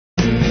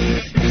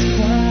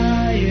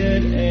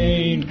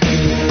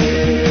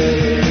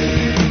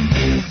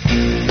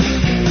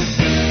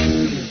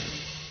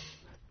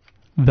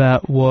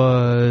That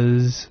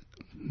was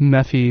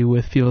Meffy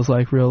with Feels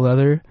Like Real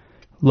Leather.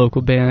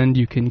 Local band,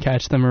 you can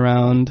catch them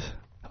around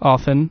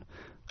often.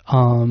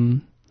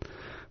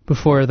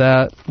 Before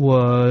that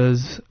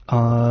was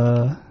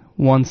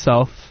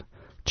Oneself,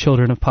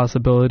 Children of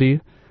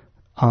Possibility.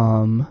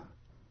 The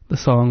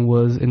song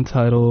was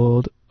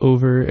entitled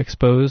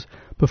Overexpose.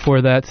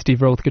 Before that,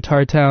 Steve Earle with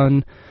Guitar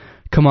Town.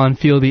 Come On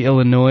Feel the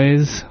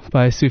Illinois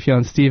by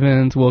Sufjan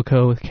Stevens.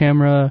 Wilco with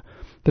Camera.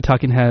 The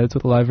Talking Heads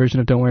with a live version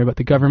of Don't Worry About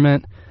the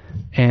Government.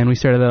 And we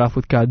started that off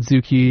with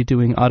Godzuki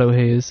doing Auto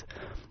Haze.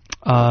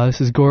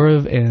 This is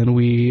Gaurav, and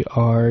we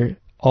are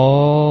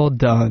all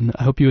done.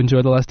 I hope you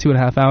enjoyed the last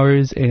 2.5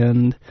 hours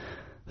and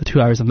the 2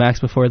 hours of Max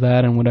before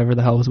that and whatever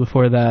the hell was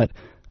before that.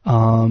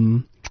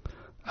 I'm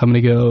going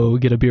to go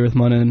get a beer with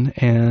Manan,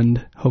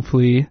 and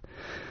hopefully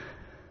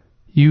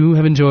you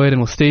have enjoyed and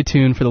will stay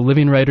tuned for the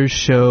Living Writers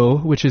Show,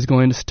 which is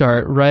going to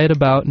start right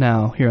about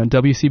now here on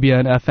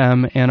WCBN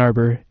FM Ann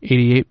Arbor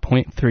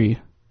 88.3.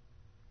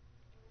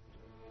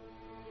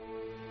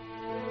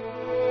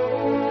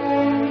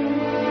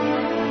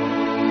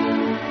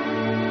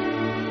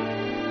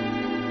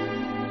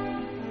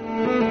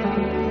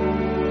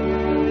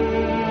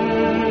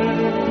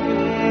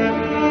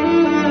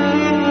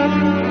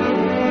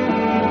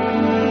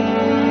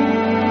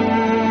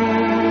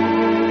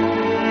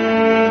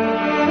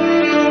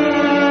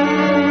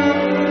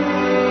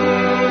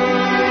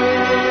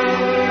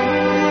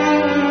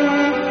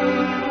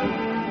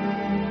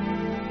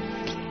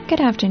 Good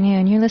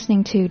afternoon. You're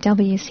listening to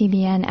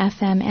WCBN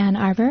FM Ann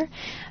Arbor.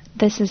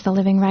 This is the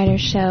Living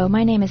Writers Show.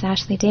 My name is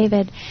Ashley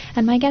David,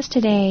 and my guest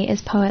today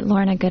is poet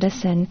Lorna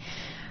Goodison.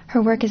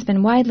 Her work has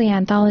been widely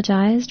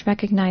anthologized,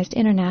 recognized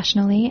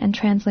internationally, and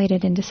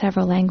translated into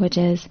several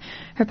languages.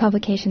 Her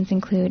publications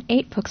include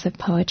 8 books of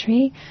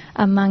poetry,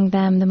 among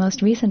them the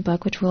most recent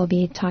book, which we'll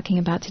be talking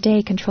about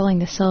today, Controlling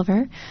the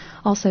Silver,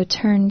 also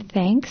Turn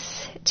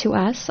Thanks to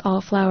Us,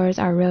 All Flowers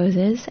Are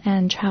Roses,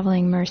 and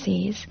Traveling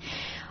Mercies.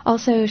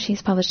 Also,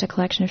 she's published a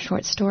collection of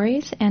short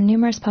stories, and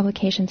numerous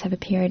publications have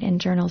appeared in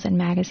journals and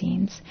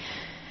magazines.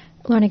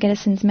 Lorna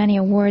Goodison's many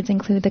awards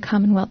include the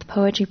Commonwealth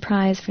Poetry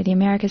Prize for the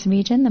Americas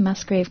region, the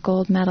Musgrave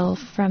Gold Medal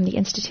from the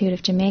Institute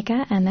of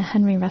Jamaica, and the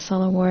Henry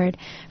Russell Award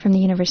from the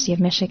University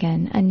of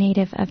Michigan. A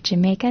native of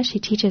Jamaica, she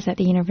teaches at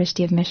the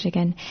University of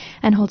Michigan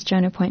and holds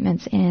joint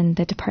appointments in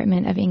the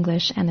Department of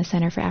English and the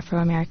Center for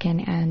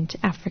Afro-American and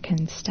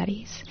African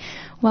Studies.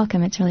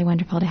 Welcome. It's really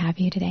wonderful to have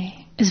you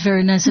today. It's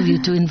very nice of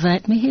you to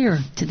invite me here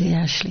today,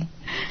 Ashley.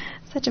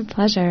 Such a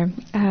pleasure.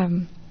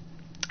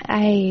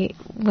 I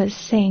was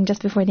saying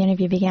just before the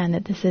interview began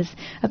that this is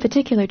a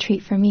particular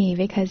treat for me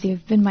because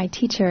you've been my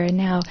teacher, and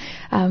now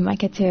I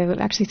get to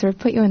actually sort of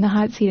put you in the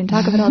hot seat and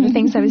talk about all the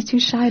things I was too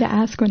shy to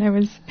ask when I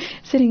was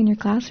sitting in your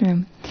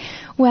classroom.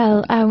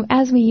 Well,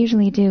 as we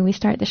usually do, we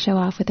start the show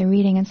off with a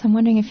reading, and so I'm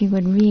wondering if you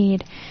would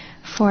read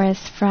for us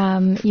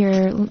from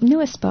your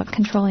newest book,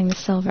 Controlling the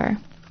Silver.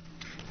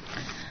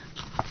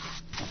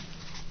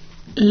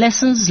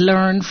 Lessons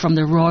learned from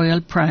the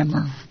Royal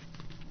Primer.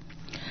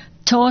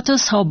 Taught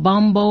us how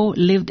Bombo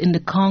lived in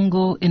the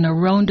Congo in a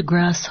round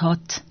grass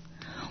hut.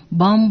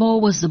 Bombo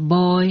was the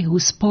boy who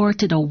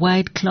sported a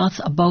white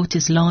cloth about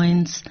his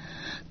loins,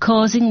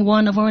 causing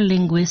one of our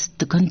linguists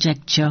to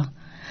conjecture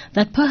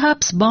that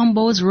perhaps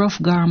Bombo's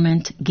rough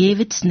garment gave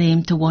its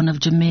name to one of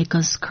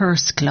Jamaica's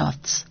curse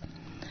cloths.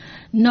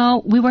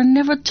 Now, we were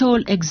never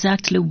told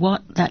exactly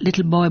what that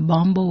little boy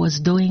Bombo was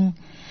doing,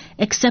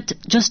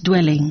 except just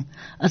dwelling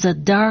as a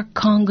dark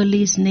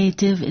Congolese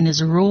native in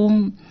his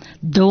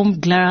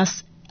domed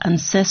glass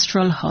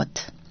ancestral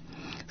hut,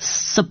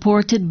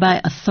 supported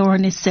by a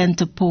thorny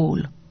center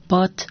pole.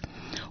 But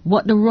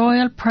what the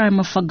Royal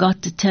Primer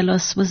forgot to tell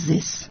us was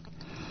this.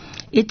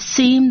 It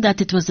seemed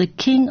that it was the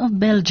King of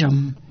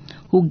Belgium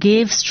who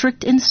gave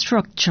strict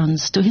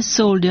instructions to his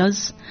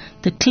soldiers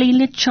to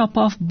cleanly chop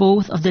off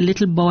both of the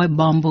little boy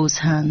Bombo's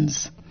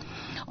hands,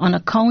 on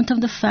account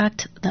of the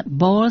fact that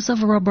balls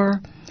of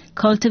rubber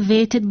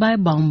cultivated by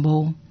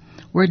Bombo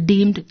were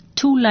deemed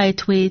too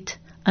lightweight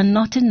and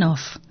not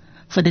enough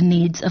for the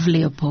needs of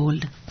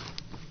Leopold.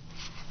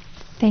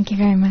 Thank you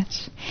very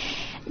much.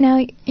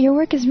 Now, your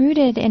work is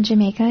rooted in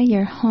Jamaica,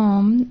 your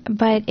home,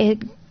 but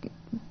it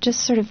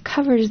just sort of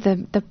covers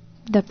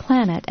the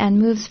planet and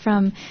moves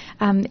from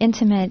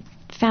intimate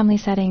family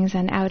settings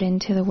and out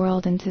into the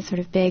world, into sort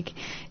of big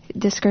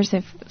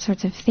discursive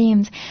sorts of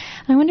themes.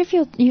 And I wonder if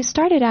you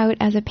started out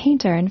as a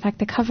painter. In fact,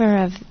 the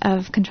cover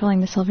of Controlling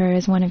the Silver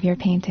is one of your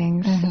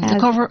paintings. Mm-hmm. The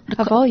cover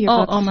of all your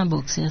books. All my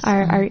books, yes.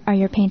 Are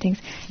your paintings.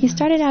 You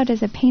started out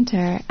as a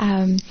painter,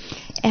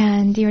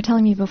 and you were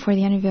telling me before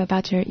the interview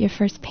about your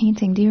first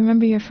painting. Do you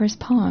remember your first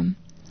poem?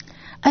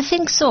 I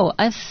think so.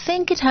 I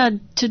think it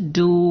had to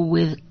do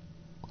with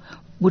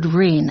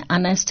rain,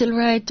 and I still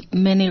write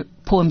many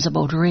poems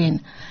about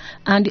rain.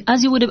 And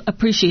as you would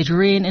appreciate,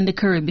 rain in the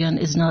Caribbean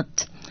is not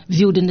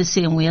viewed in the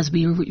same way as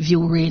we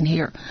view rain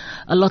here.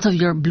 A lot of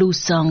your blues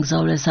songs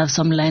always have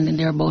some line in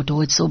there about,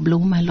 oh, it's so blue,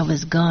 my love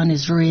is gone,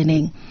 it's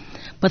raining.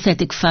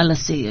 Pathetic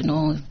fallacy, you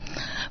know.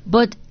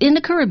 But in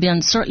the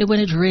Caribbean, certainly when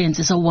it rains,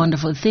 it's a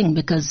wonderful thing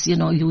because,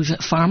 usually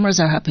farmers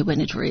are happy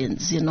when it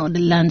rains. The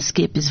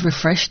landscape is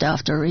refreshed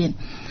after rain.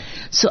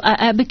 So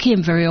I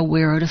became very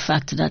aware of the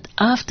fact that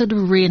after the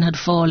rain had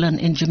fallen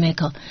in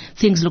Jamaica,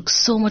 things looked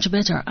so much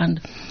better.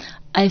 And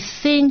I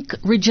think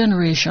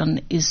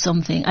regeneration is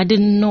something, I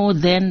didn't know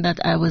then that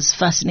I was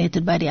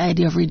fascinated by the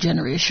idea of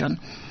regeneration.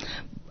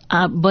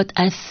 But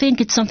I think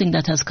it's something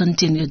that has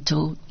continued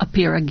to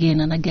appear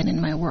again and again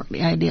in my work,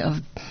 the idea of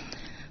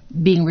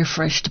being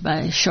refreshed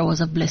by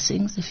showers of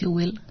blessings, if you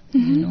will.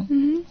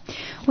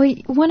 Well,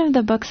 one of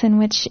the books in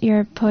which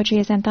your poetry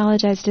is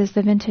anthologized is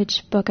the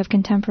Vintage Book of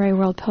Contemporary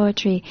World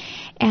Poetry.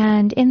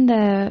 And in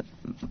the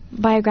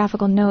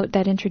biographical note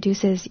that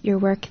introduces your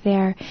work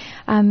there,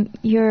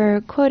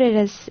 you're quoted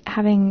as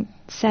having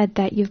said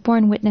that you've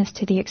borne witness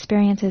to the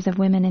experiences of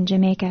women in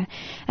Jamaica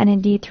and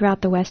indeed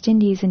throughout the West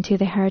Indies and to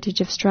the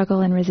heritage of struggle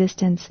and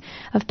resistance,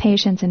 of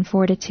patience and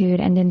fortitude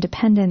and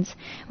independence,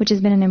 which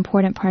has been an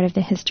important part of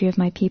the history of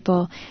my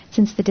people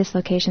since the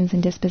dislocations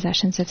and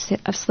dispossessions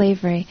of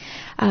slavery.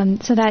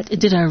 So that...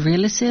 Did I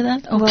really say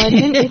that? Okay. Well,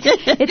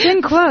 it's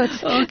in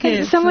quotes.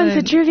 Okay, someone's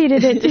fine.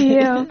 attributed it to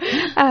you.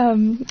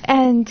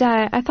 And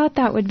I thought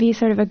that would be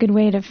sort of a good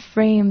way to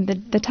frame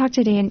the talk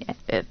today, and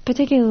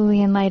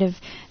particularly in light of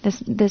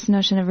this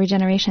notion of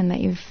regeneration that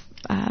you've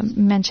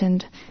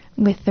mentioned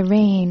with the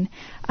rain.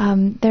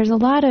 There's a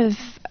lot of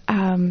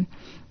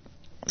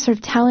sort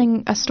of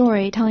telling a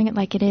story, telling it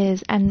like it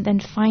is, and then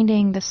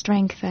finding the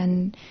strength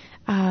and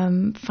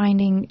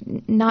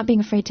finding, not being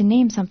afraid to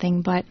name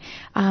something, but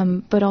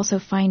also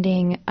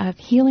finding a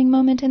healing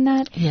moment in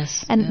that.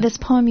 Yes. And this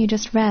poem you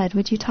just read,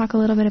 would you talk a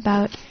little bit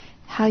about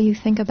how you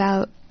think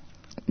about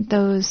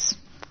those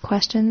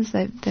questions?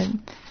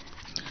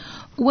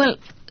 Well,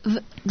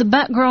 the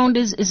background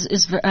is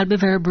I'll be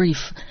very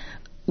brief.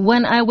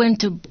 When I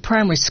went to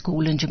primary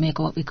school in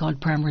Jamaica, what we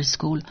called primary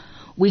school,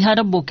 we had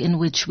a book in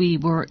which we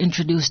were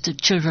introduced to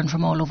children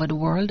from all over the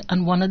world,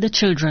 and one of the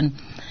children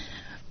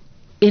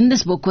in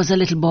this book was a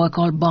little boy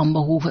called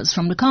Bamba, who was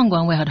from the Congo,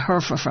 and we had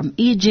Herfer from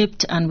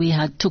Egypt, and we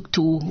had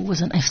Tuktu, who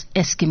was an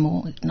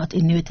Eskimo, not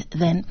Inuit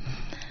then.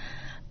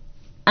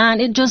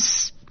 And it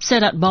just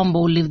said that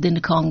Bamba lived in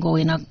the Congo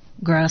in a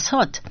grass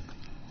hut.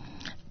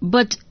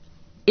 But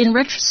in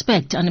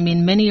retrospect, and I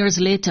mean many years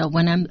later,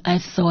 when I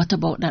thought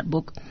about that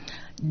book,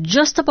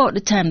 just about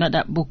the time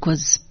that book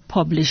was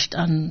published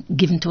and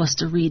given to us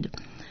to read,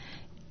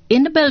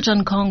 in the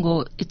Belgian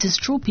Congo, it is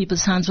true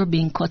people's hands were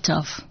being cut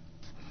off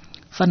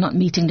for not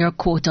meeting their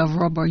quota of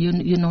rubber. You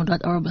know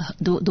that, or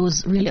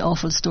those really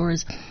awful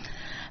stories.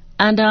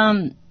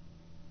 And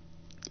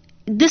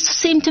this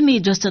seemed to me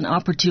just an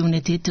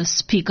opportunity to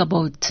speak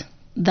about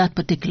that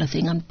particular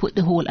thing and put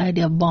the whole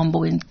idea of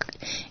Bombo in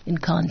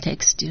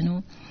context,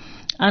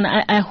 And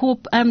I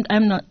hope I'm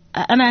not,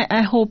 and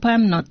I hope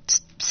I'm not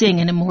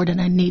saying any more than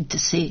I need to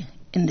say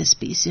in this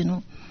piece,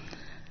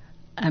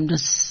 I'm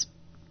just,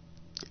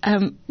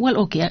 well,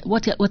 okay.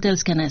 What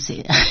else can I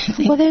say?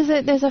 Well,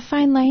 there's a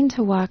fine line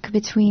to walk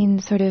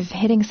between sort of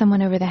hitting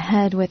someone over the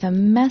head with a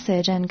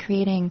message and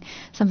creating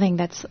something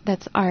that's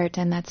art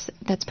and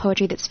that's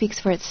poetry that speaks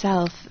for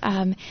itself.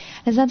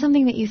 Is that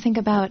something that you think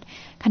about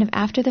kind of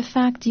after the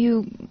fact? Do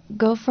you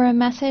go for a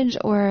message,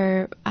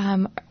 or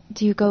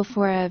do you go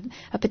for a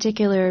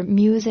particular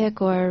music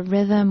or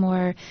rhythm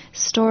or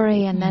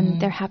story, and then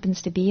there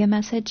happens to be a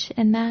message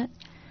in that?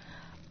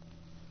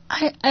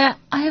 I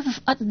have,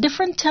 at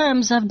different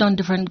times, I've done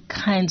different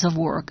kinds of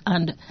work,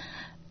 and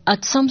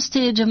at some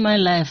stage of my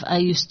life, I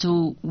used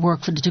to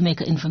work for the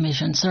Jamaica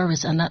Information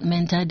Service, and that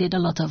meant I did a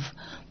lot of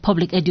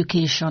public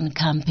education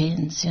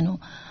campaigns,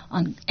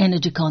 on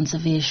energy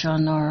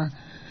conservation or,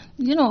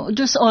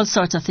 just all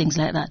sorts of things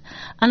like that.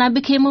 And I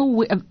became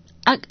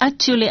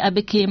I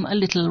became a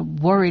little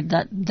worried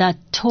that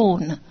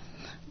tone,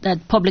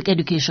 that public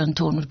education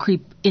tone, would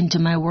creep into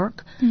my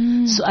work.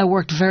 So I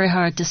worked very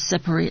hard to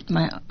separate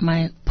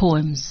my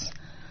poems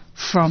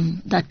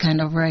from that kind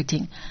of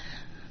writing.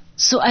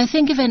 So I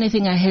think, if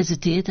anything, I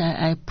hesitate.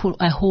 I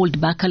hold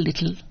back a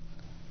little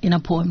in a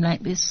poem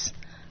like this.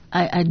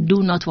 I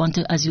do not want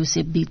to, as you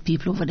say, beat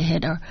people over the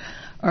head,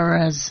 or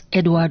as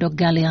Eduardo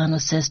Galeano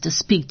says, to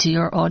speak to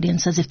your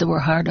audience as if they were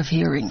hard of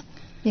hearing.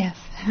 Yes.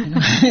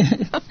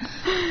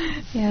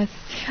 Yes.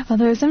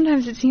 Although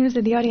sometimes it seems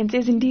that the audience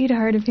is indeed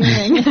hard of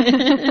hearing.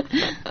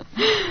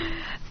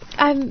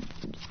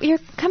 You're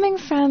coming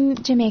from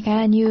Jamaica,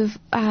 and you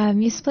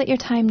split your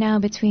time now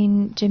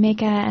between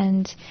Jamaica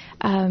and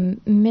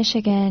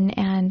Michigan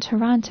and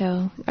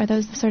Toronto. Are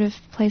those the sort of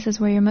places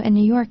where you're in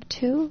New York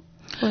too?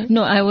 Or?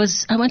 No, I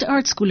went to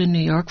art school in New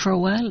York for a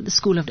while, the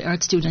School of the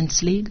Art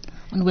Students League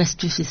on West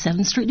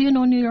 57th Street. Do you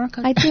know New York?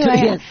 I do.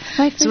 Yes.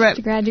 My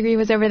first grad degree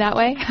was over that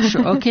way.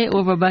 Sure. Okay,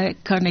 over by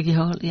Carnegie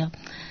Hall. Yeah.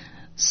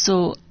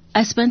 So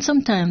I spent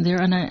some time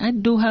there, and I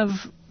do have.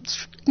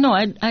 No,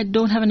 I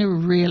don't have any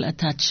real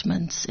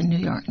attachments in New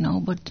York now,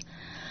 but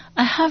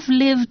I have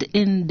lived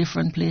in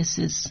different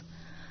places.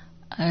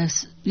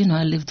 As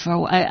I lived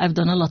for. I've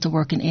done a lot of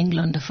work in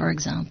England, for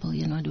example.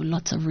 I do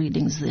lots of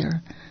readings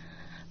there.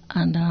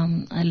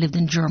 And I lived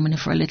in Germany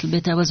for a little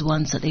bit. I was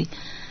once at the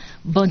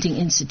Bunting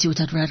Institute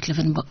at Radcliffe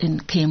in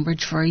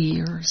Cambridge for a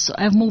year. So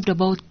I've moved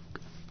about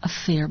a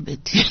fair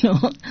bit,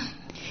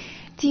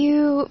 Do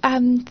you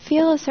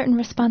feel a certain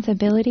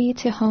responsibility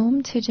to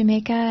home, to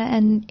Jamaica,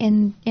 and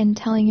in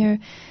telling your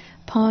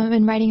poem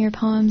and writing your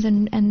poems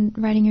and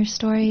writing your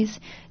stories?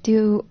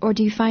 Do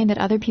you find that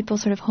other people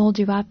sort of hold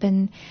you up?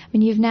 And I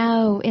mean, you've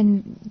now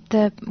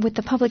with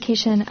the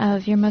publication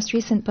of your most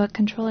recent book,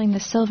 Controlling the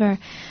Silver,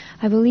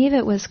 I believe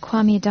it was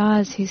Kwame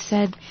Dawes who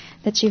said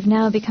that you've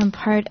now become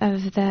part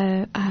of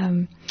the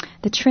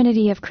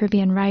trinity of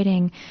Caribbean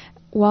writing.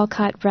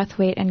 Walcott,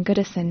 Brathwaite, and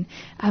Goodison.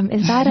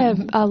 Is that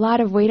a lot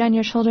of weight on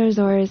your shoulders,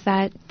 or is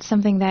that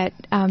something that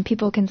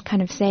people can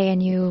kind of say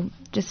and you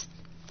just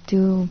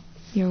do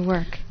your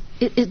work?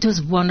 It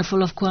was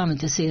wonderful of Kwame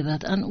to say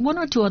that. And one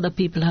or two other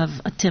people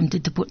have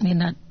attempted to put me in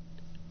that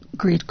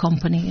great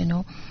company,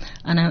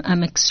 And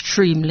I'm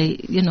extremely,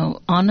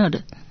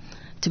 honored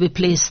to be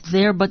placed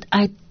there. But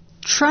I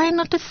try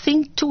not to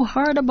think too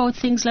hard about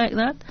things like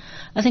that.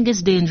 I think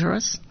it's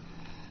dangerous.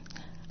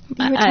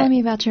 You were telling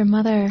me about your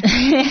mother.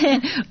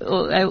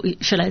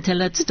 Should I tell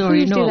that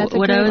story? Please No. Do. That's a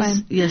great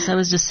one. Yes, I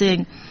was just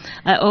saying,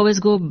 I always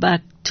go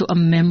back to a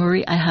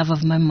memory I have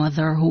of my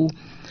mother who,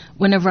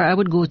 whenever I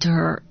would go to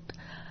her,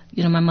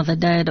 my mother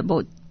died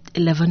about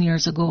 11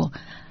 years ago,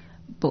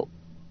 but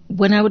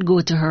when I would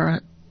go to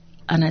her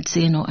and I'd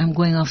say, I'm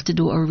going off to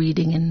do a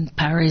reading in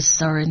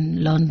Paris or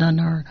in London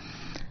or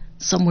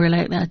somewhere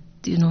like that,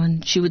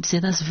 and she would say,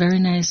 that's very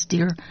nice,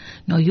 dear.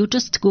 No, you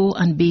just go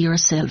and be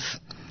yourself.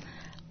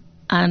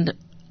 And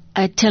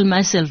I tell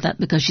myself that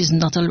because she's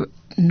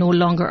no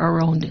longer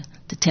around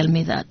to tell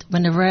me that.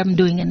 Whenever I'm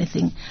doing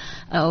anything,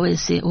 I always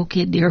say,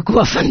 okay, dear, go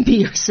off and be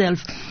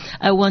yourself.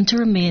 I want to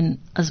remain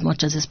as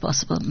much as is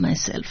possible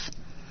myself.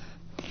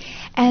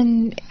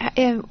 And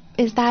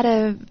is that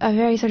a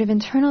very sort of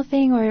internal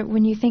thing, or do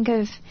you think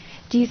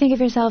of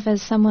yourself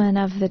as someone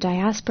of the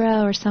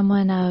diaspora or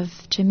someone of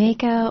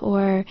Jamaica,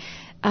 or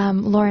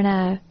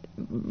Lorna,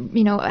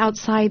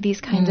 outside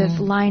these kinds of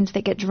lines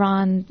that get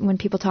drawn when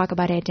people talk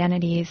about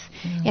identities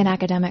in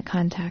academic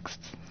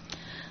contexts?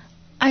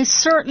 I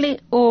certainly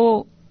I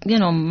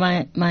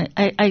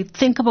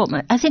think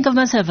of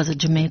myself as a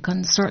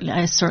Jamaican.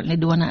 I certainly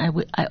do, and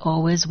I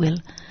always will.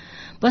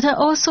 But I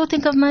also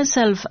think of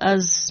myself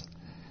as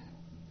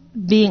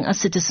being a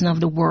citizen of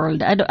the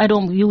world. I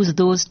don't use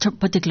those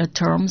particular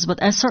terms,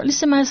 but I certainly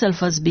see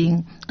myself as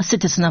being a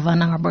citizen of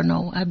Ann Arbor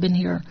now. I've been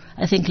here,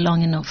 I think,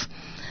 long enough.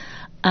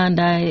 And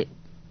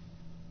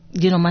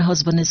my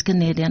husband is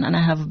Canadian, and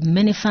I have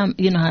many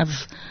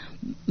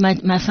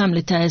my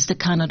family ties to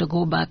Canada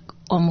go back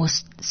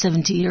almost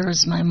 70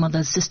 years. My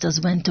mother's sisters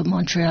went to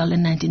Montreal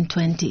in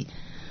 1920,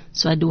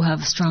 so I do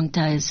have strong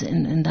ties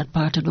in that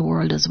part of the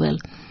world as well.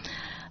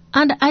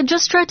 And I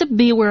just try to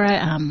be where I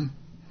am.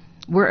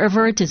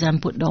 Wherever it is I'm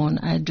put down,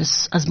 I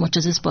just, as much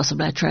as is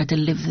possible, I try to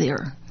live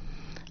there.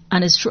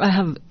 And it's true,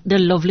 they're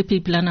lovely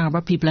people in Ann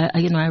Arbor, people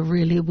I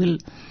really will,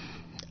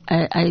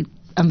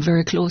 I'm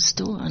very close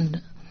to,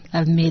 and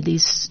I've made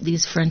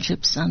these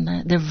friendships, and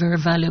they're very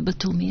valuable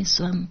to me.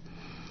 So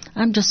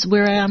I'm just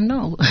where I am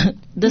now.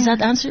 Does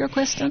that answer your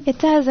question? It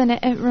does, and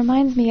it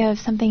reminds me of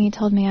something you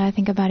told me, I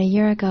think, about a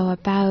year ago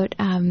about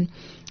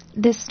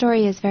this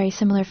story is very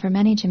similar for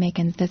many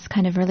Jamaicans, this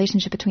kind of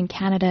relationship between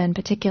Canada in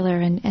particular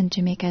and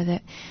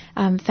Jamaica,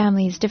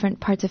 that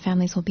different parts of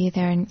families will be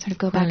there and sort of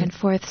go back and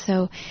forth.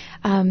 So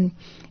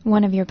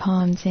one of your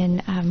poems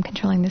in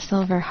Controlling the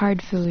Silver,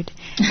 Hard Food,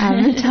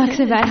 talks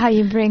about how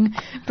you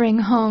bring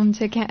home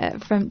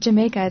from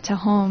Jamaica to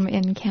home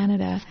in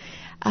Canada.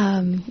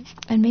 And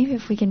maybe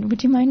if we can,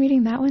 would you mind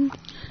reading that one?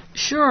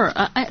 Sure.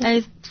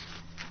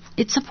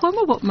 It's a poem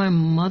about my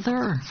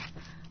mother,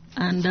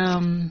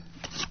 and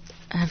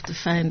I have to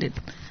find it.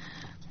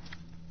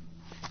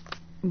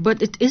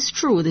 But it is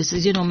true. This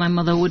is, my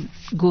mother would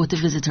go to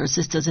visit her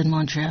sisters in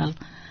Montreal,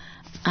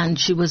 and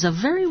she was a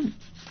very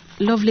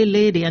lovely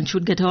lady, and she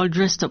would get all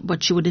dressed up,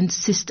 but she would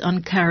insist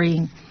on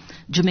carrying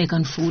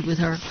Jamaican food with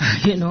her,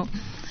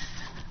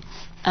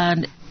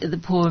 And the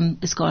poem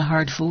is called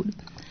Hard Food.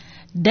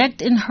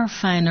 Decked in her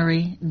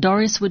finery,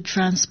 Doris would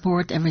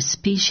transport every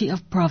species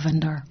of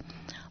provender,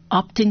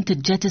 opting to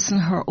jettison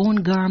her own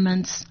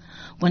garments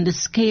when the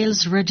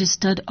scales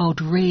registered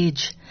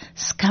outrage,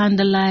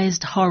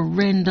 scandalized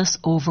horrendous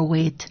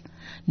overweight.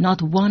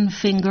 Not one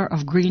finger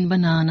of green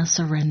banana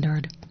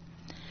surrendered.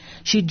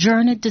 She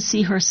journeyed to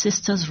see her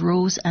sisters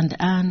Rose and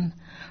Anne,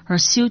 her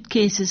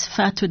suitcases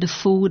fat with the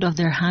food of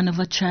their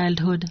Hanover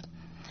childhood.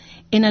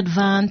 In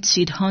advance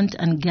she'd hunt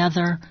and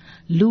gather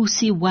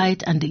Lucy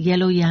white and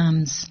yellow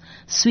yams,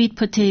 sweet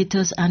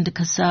potatoes and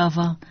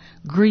cassava,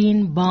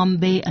 green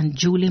Bombay and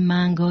Julie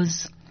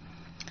mangoes.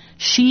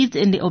 Sheathed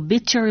in the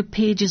obituary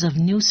pages of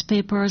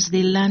newspapers,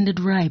 they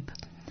landed ripe,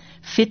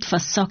 fit for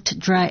sucked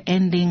dry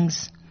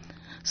endings.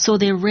 So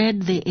they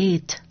read, they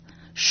ate,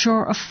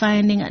 sure of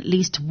finding at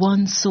least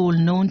one soul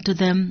known to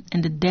them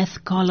in the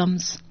death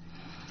columns.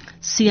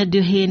 Sia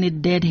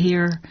Duhaney dead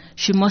here,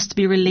 she must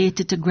be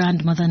related to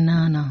grandmother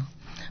Nana.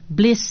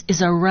 Bliss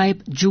is a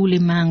ripe Julie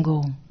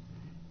mango.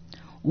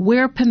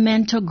 Wear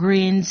pimento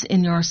grains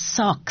in your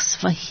socks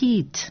for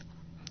heat.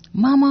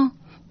 Mama,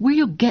 where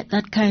you get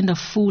that kind of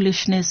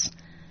foolishness?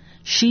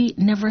 She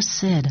never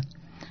said.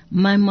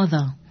 My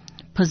mother,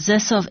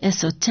 possessor of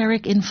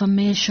esoteric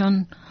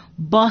information,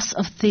 boss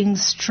of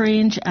things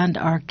strange and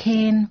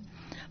arcane,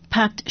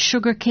 packed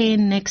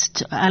sugarcane next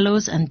to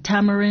aloes and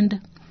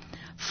tamarind,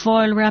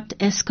 foil-wrapped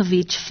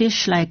escovitch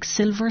fish like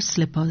silver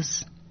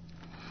slippers.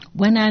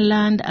 When I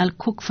land, I'll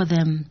cook for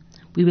them.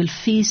 We will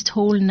feast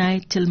whole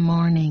night till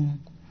morning.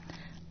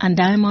 And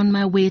I'm on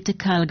my way to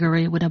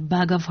Calgary with a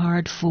bag of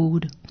hard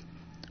food.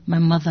 My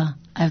mother,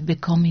 I've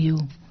become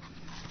you.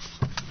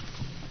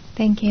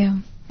 Thank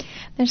you.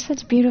 There's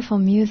such beautiful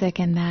music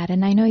in that,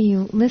 and I know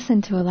you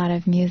listen to a lot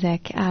of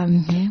music.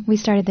 We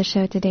started the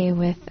show today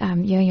with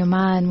Yo-Yo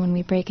Ma, and when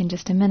we break in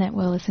just a minute,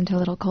 we'll listen to a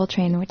little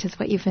Coltrane, which is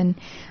what you've been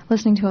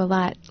listening to a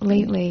lot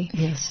lately.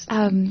 Yes.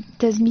 Do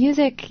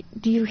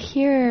you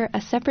hear a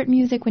separate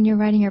music when you're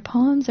writing your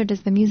poems, or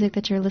does the music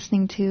that you're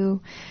listening to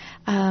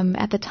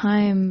at the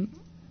time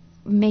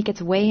make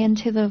its way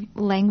into the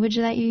language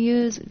that you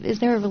use? Is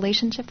there a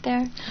relationship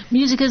there?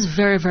 Music is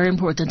very, very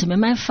important to me.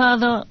 My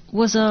father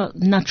was a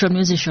natural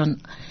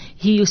musician.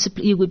 He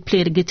would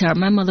play the guitar.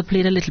 My mother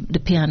played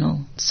the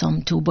piano,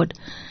 some too. But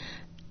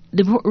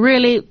the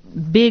really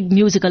big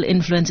musical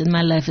influence in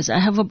my life is I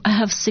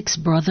have 6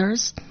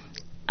 brothers.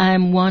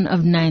 I'm one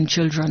of 9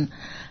 children,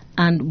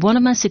 and one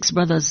of my 6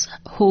 brothers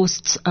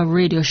hosts a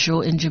radio show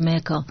in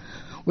Jamaica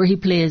where he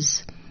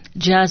plays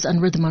jazz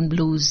and rhythm and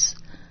blues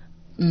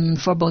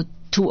for about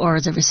 2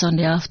 hours every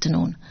Sunday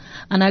afternoon.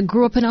 And I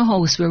grew up in a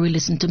house where we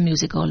listened to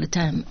music all the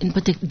time,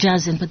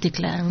 jazz in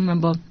particular. I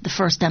remember the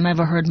first time I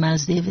ever heard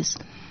Miles Davis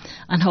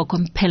and how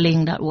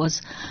compelling that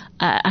was.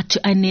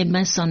 I named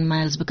my son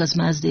Miles because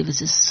Miles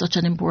Davis is such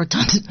an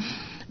important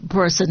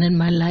person in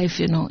my life,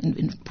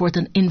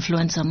 important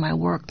influence on my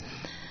work.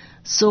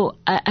 So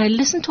I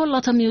listen to a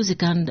lot of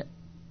music,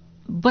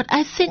 but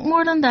I think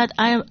more than that,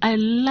 I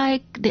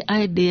like the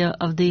idea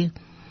of the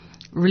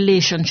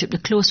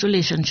close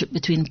relationship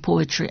between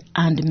poetry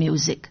and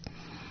music.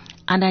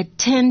 And I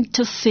tend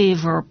to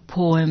favor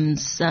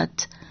poems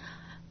that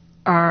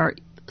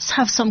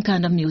have some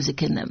kind of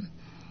music in them.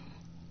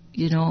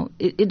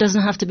 It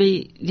doesn't have to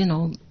be,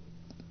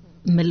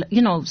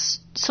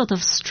 sort of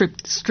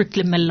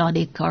strictly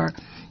melodic or,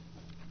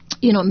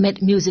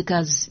 music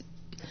as,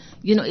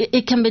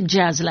 it can be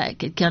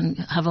jazz-like. It can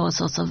have all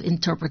sorts of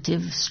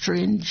interpretive,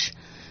 strange,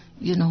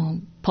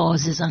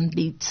 pauses and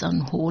beats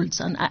and holds.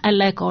 And I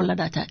like all of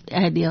that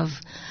idea of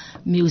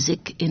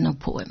music in a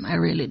poem. I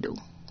really do,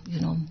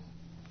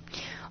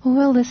 Well,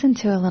 we'll listen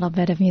to a little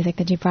bit of music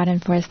that you brought in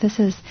for us. This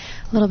is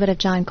a little bit of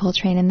John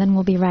Coltrane, and then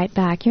we'll be right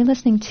back. You're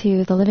listening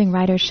to The Living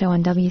Writers Show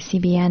on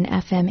WCBN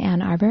FM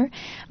Ann Arbor.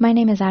 My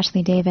name is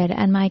Ashley David,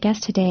 and my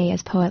guest today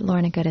is poet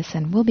Lorna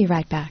Goodison. We'll be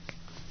right back.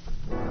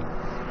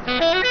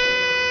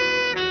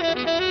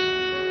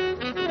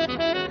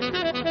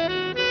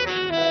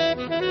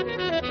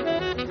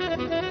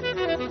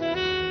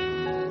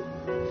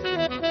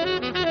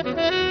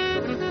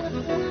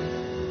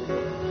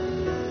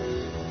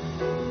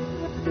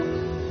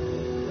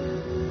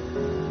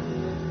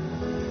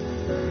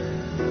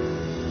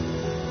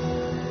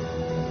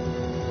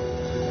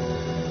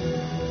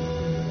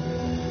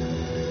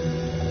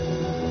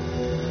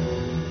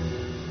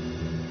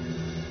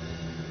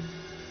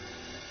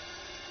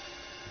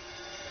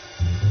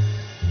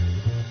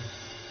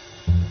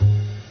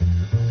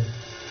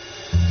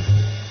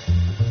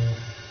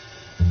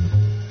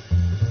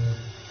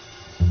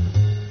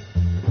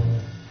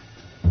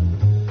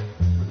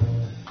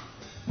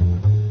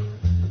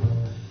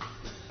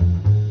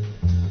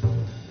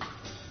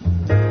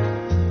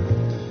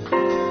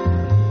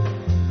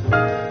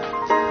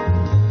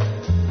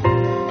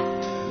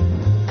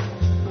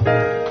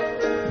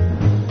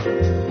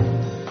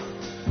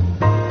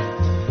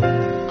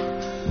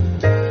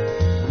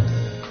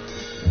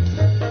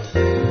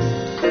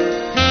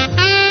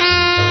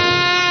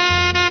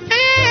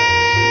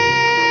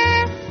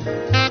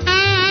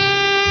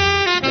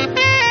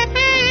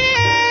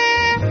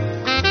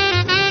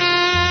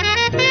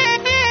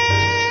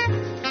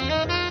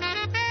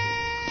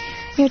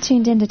 You're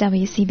tuned in to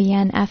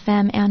WCBN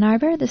FM Ann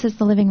Arbor. This is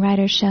the Living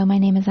Writers Show. My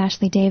name is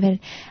Ashley David,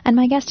 and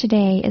my guest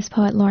today is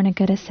poet Lorna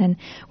Goodison.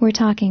 We're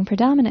talking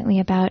predominantly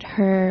about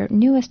her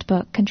newest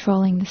book,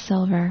 Controlling the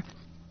Silver.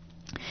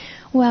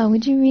 Well,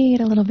 would you read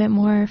a little bit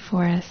more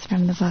for us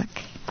from the book?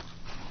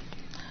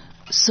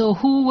 So,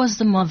 who was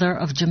the mother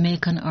of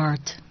Jamaican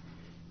art?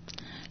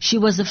 She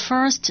was the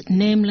first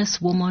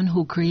nameless woman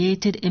who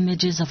created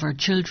images of her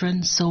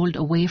children sold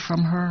away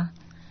from her.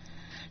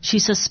 She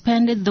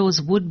suspended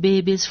those wood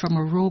babies from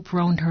a rope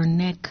round her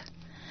neck.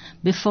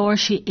 Before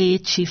she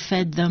ate, she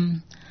fed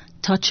them,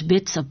 touched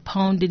bits of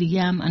pounded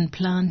yam and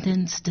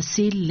plantains to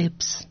sealed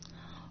lips,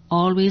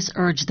 always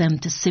urged them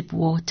to sip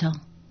water.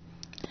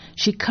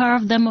 She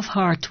carved them of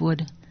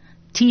heartwood.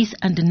 Teeth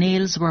and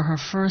nails were her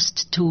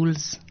first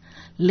tools.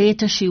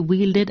 Later she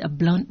wielded a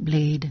blunt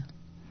blade.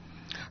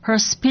 Her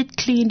spit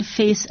cleaned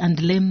face and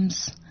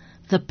limbs,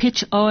 the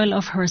pitch oil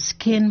of her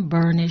skin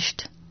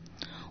burnished.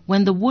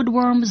 When the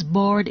woodworms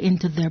bored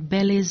into their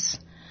bellies,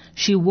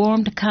 she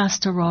warmed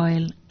castor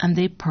oil and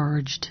they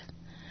purged.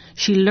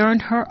 She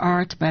learned her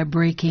art by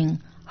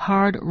breaking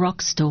hard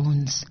rock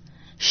stones.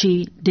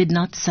 She did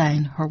not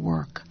sign her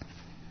work.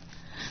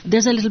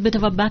 There's a little bit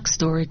of a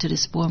backstory to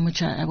this poem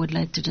which I would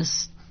like to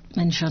just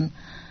mention.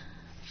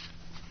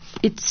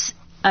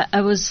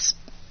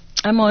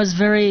 I'm always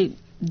very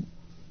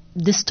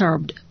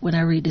disturbed when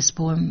I read this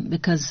poem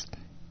because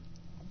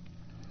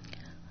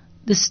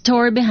the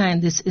story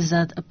behind this is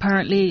that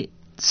apparently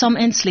some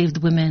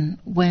enslaved women,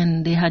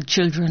 when they had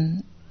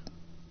children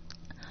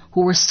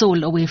who were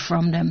sold away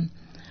from them,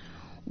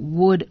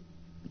 would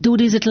do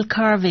these little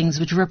carvings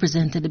which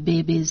represented the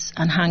babies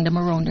and hang them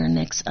around their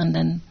necks and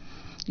then,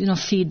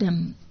 feed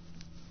them,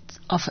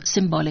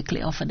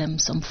 symbolically offer them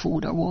some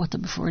food or water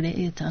before they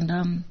ate.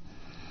 And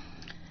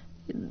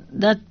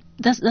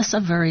that's a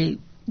very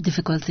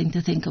difficult thing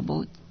to think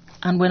about.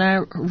 And when I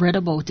read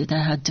about it,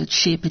 I had to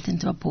shape it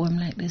into a poem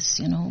like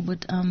this,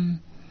 But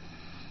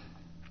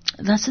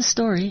that's a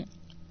story.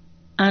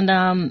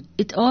 And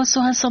it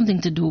also has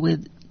something to do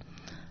with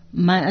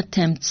my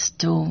attempts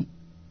to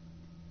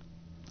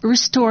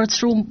restore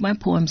through my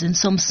poems in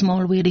some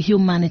small way the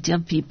humanity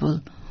of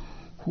people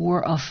who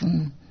were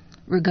often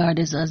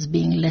regarded as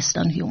being less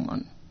than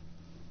human.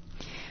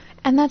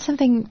 And that's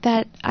something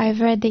that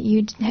I've read that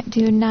you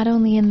do not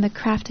only in the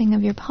crafting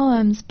of your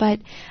poems, but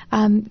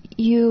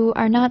you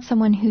are not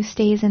someone who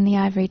stays in the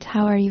ivory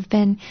tower. You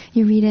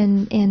read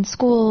in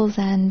schools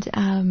and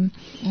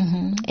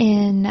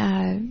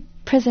in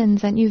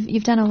prisons, and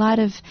you've done a lot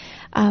of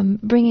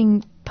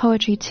bringing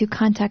poetry to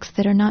contexts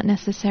that are not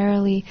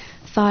necessarily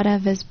thought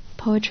of as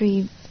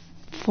poetry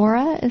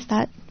fora. Is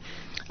that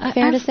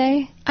fair to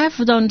say? I've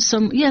done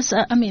some, yes,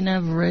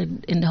 I've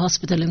read in the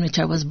hospital in which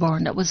I was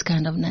born. That was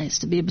kind of nice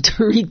to be able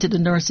to read to the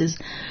nurses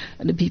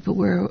and the people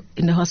were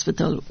in the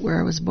hospital where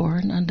I was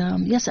born.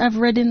 And yes, I've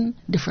read in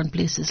different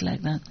places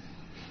like that.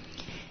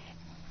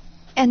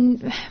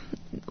 And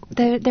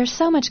there's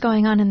so much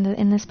going on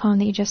in this poem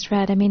that you just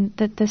read. I mean,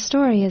 the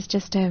story is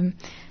just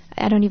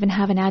I don't even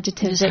have an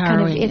adjective. It's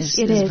harrowing. It's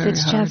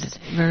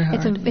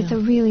a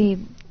really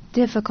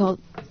difficult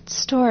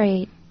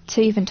story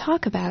to even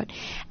talk about.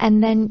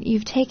 And then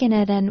you've taken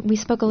it, and we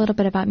spoke a little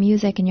bit about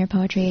music in your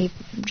poetry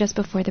just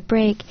before the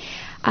break.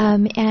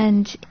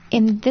 And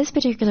in this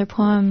particular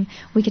poem,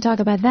 we could talk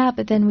about that,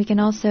 but then we can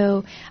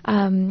also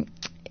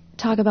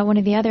talk about one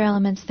of the other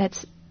elements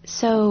that's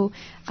so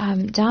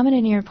dominant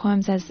in your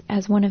poems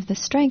as one of the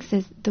strengths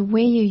is the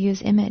way you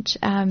use image.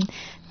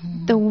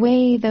 The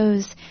way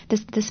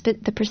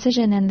the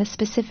precision and the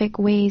specific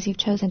ways you've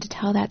chosen to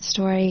tell that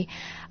story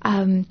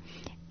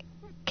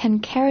can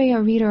carry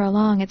a reader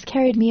along. It's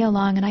carried me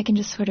along, and I can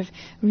just sort of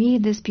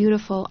read this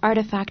beautiful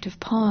artifact of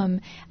poem,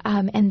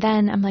 and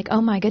then I'm like,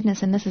 oh my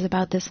goodness, and this is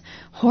about this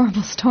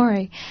horrible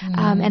story,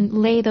 and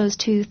lay those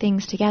two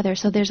things together.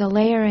 So there's a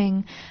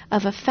layering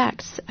of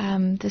effects,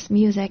 this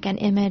music and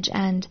image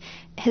and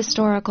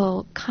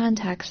historical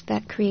context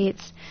that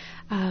creates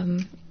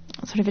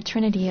sort of a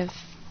trinity of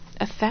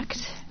effect,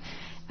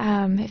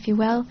 if you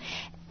will.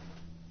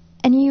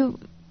 And you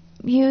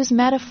use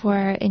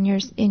metaphor in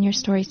your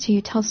stories too.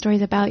 You tell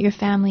stories about your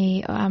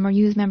family, or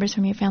use members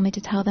from your family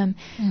to tell them.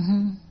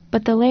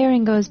 But the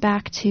layering goes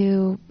back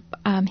to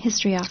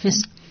history often.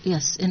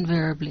 Yes,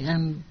 invariably.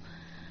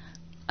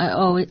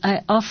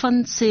 I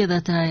often say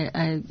that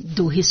I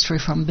do history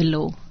from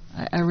below.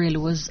 I really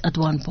was at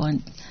one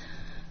point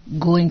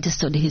going to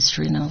study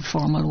history in a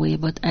formal way,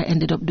 but I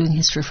ended up doing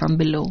history from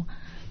below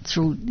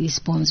through these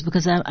poems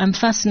because I'm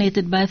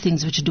fascinated by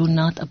things which do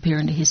not appear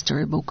in the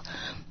history book.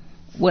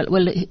 Well,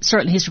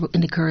 certainly history book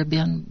in the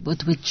Caribbean,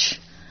 but which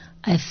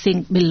I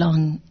think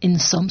belong in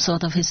some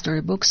sort of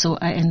history book. So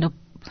I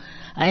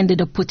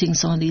ended up putting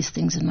some of these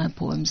things in my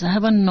poems. I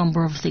have a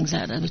number of things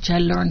like that which I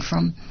learned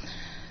from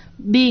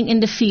being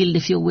in the field,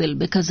 if you will,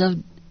 because of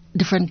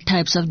different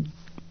types of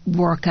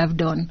work I've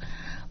done,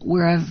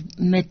 where I've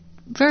met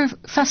very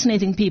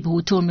fascinating people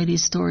who told me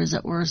these stories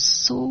that were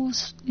so,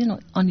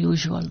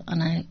 unusual,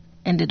 and I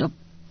ended up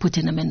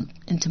putting them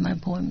into my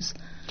poems.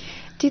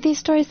 Do these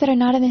stories that are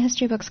not in the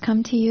history books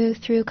come to you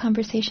through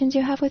conversations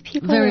you have with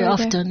people? Very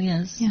often,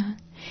 yes. Yeah.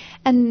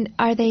 And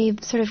are they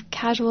sort of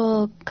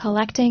casual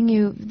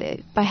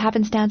collecting? By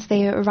happenstance,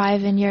 they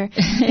arrive in your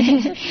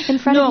in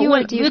front of you,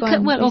 or do you go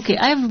on research? Okay.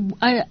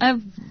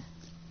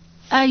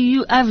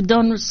 I've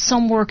done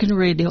some work in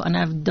radio, and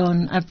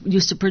I've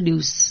used to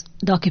produce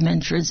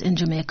documentaries in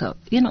Jamaica.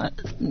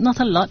 Not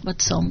a lot,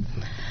 but some.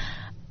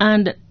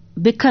 And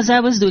because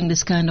I was doing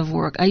this kind of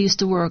work, I used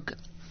to work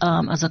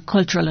as a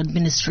cultural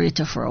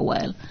administrator for a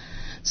while.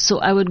 So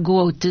I would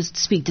go out to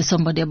speak to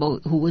somebody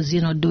about who was,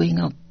 doing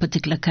a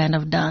particular kind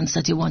of dance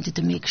that you wanted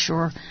to make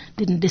sure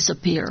didn't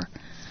disappear.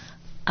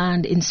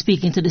 And in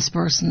speaking to this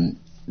person,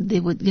 they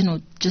would,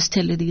 just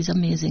tell you these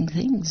amazing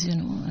things,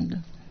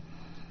 and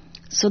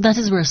so that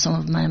is where some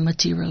of my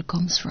material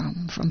comes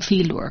from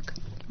field work.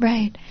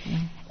 Right.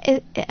 Yeah.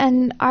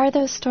 And are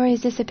those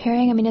stories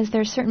disappearing? I mean, is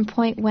there a certain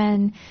point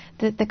when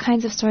the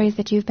kinds of stories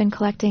that you've been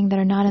collecting that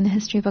are not in the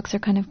history books are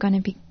kind of going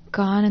to be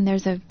gone, and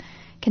there's a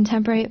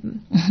contemporary...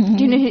 do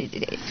you know, is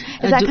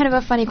that kind of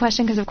a funny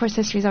question? Because, of course,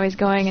 history is always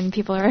going and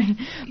people are...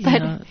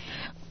 But yeah.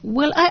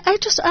 Well,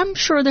 I'm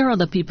sure there are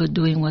other people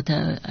doing what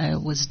I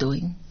was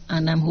doing,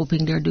 and I'm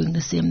hoping they're doing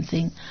the same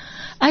thing.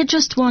 I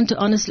just want to,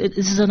 honestly,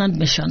 this is an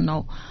admission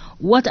now.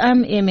 What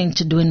I'm aiming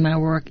to do in my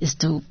work is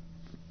to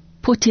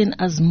put in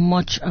as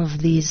much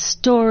of these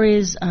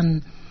stories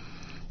and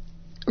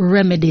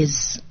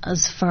remedies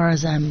as far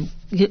as I'm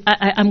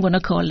going to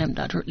call them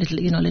that,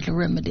 little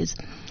remedies,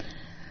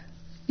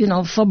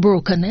 for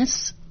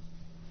brokenness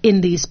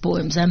in these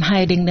poems. I'm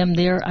hiding them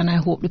there, and I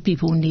hope the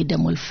people who need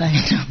them will find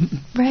them.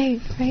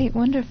 Right,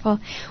 wonderful.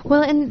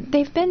 Well, and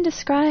they've been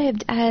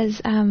described as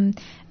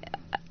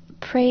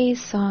praise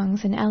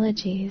songs and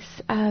elegies.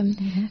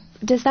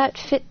 Does that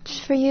fit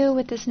for you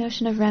with this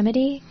notion of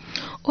remedy?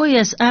 Oh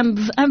yes,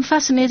 I'm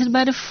fascinated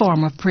by the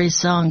form of praise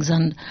songs,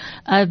 and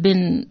I've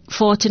been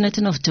fortunate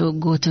enough to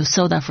go to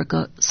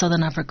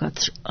Southern Africa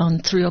on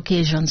 3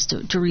 occasions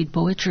to read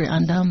poetry,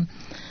 and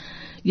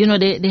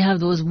they have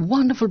those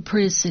wonderful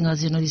praise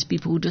singers, these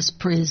people who just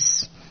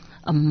praise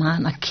a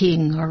man, a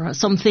king, or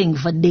something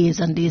for days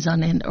and days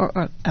on end,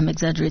 or I'm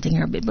exaggerating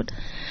here a bit, but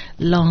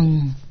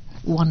long,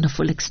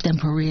 wonderful,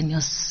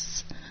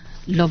 extemporaneous,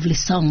 lovely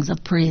songs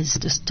of praise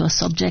to a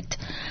subject.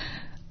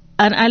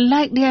 And I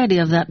like the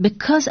idea of that,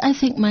 because I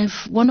think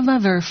one of my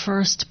very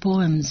first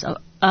poems,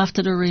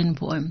 after the rain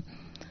poem,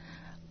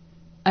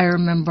 I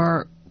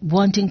remember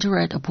wanting to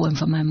write a poem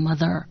for my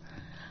mother.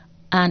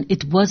 And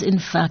it was, in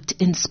fact,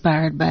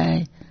 inspired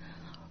by,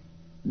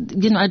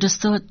 I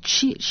just thought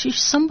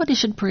somebody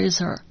should praise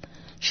her.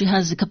 She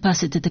has the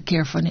capacity to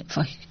care for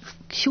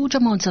huge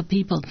amounts of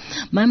people.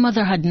 My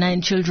mother had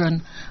 9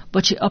 children,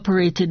 but she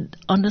operated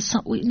under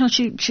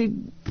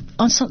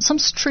some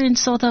strange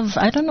sort of,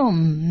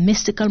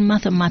 mystical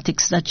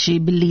mathematics that she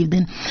believed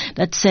in,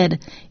 that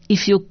said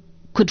if you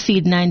could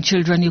feed 9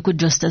 children, you could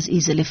just as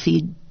easily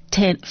feed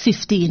 10,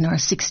 15 or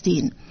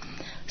 16.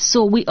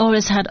 So we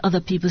always had other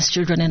people's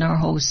children in our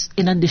house,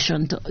 in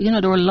addition to,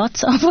 there were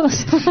lots of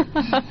us.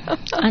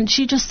 And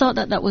she just thought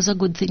that was a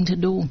good thing to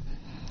do.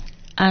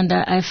 And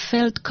I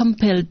felt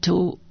compelled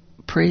to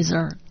praise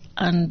her.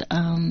 And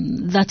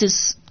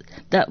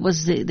that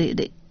was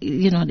the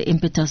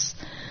impetus.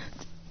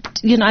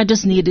 I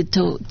just needed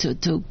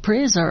to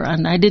praise her.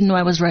 And I didn't know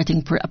I was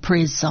writing a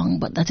praise song,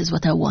 but that is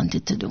what I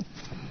wanted to do.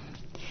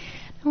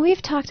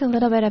 We've talked a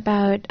little bit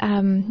about,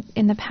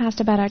 in the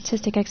past, about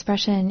artistic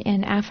expression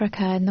in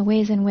Africa and the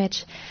ways in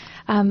which,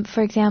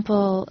 for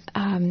example,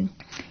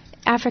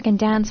 African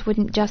dance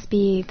wouldn't just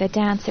be the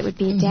dance, it would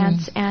be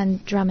dance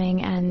and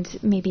drumming and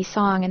maybe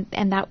song,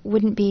 and that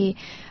wouldn't be,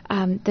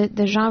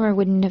 the genre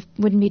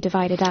wouldn't be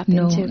divided up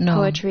into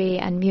poetry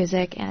and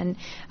music and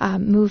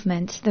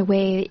movement the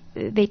way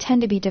they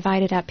tend to be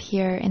divided up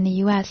here in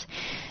the U.S.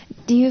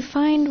 Do you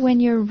find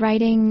when you're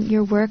writing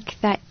your work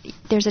that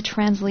there's a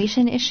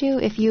translation issue?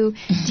 Do you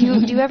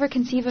ever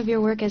conceive of your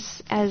work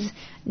as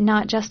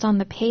not just on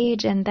the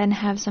page and then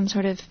have some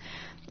sort of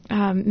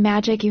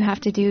magic you have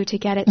to do to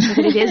get it so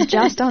that it is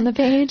just on the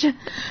page?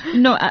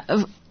 No,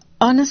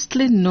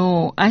 honestly,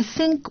 no. I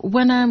think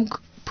when I'm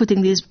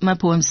putting my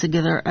poems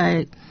together,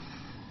 I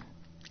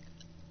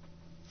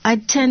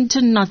tend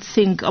to not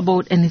think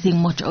about anything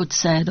much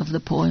outside of the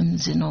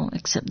poems,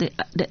 except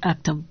the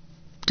act of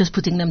just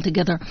putting them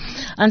together.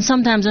 And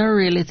sometimes I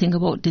really think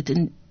about it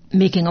in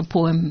making a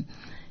poem.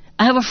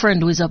 I have a friend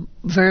who is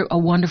a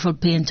wonderful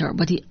painter,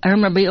 but I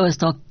remember he always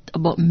talked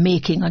about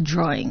making a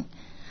drawing.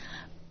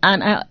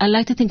 And I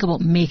like to think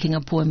about making a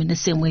poem in the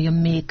same way you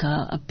make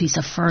a piece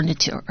of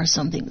furniture or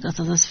something.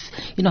 That's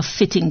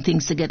fitting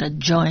things together,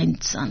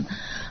 joints. And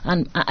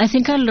I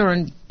think I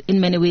learned in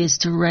many ways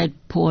to write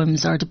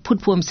poems or to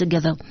put poems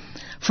together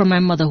from my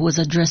mother, who was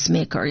a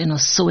dressmaker,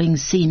 sewing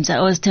seams. I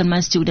always tell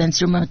my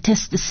students, remember,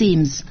 test the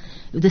seams.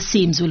 The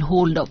seams will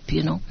hold up,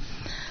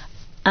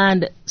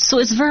 And so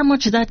it's very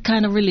much that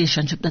kind of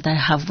relationship that I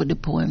have with the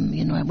poem,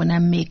 when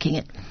I'm making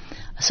it.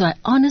 So I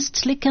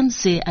honestly can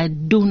say I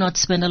do not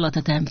spend a lot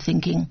of time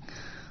thinking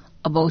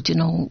about,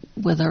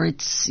 whether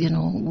it's,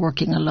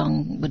 working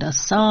along with a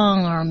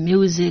song or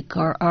music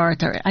or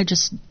art, or I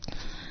just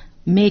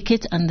make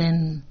it and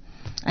then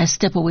I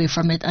step away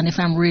from it. And if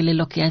I'm really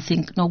lucky, I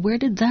think, now where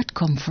did that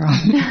come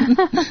from?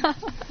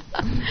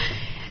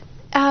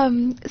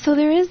 So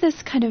there is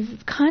this kind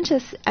of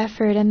conscious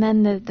effort, and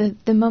then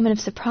the moment of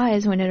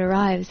surprise when it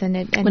arrives, and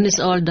when it's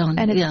all done,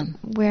 and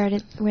where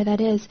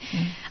that is.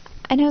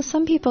 I know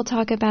some people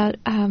talk about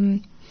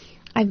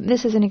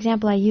this is an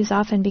example I use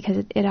often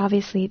because it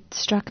obviously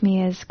struck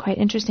me as quite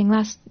interesting.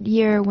 Last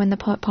year when the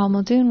poet Paul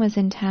Muldoon was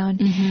in town,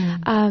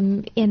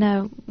 in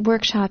a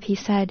workshop he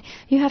said,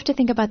 you have to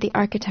think about the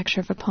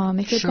architecture of a poem.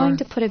 If you're going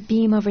to put a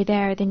beam over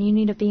there, then you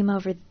need a beam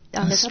over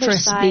on this other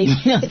side. Beam,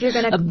 yeah. If you're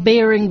going to a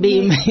bearing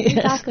beam.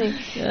 Exactly.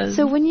 Yes.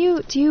 So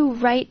do you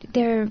write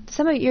there?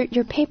 Some of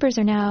your papers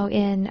are now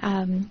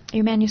in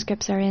your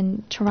manuscripts are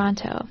in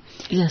Toronto.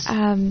 Yes.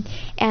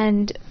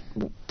 And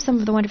some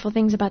of the wonderful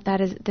things about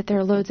that is that there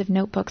are loads of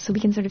notebooks, so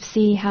we can sort of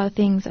see how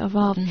things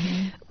evolve.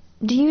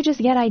 Do you just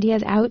get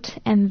ideas out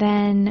and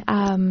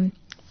then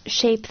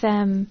shape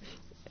them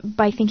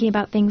by thinking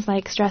about things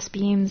like stress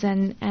beams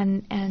and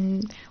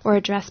or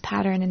a dress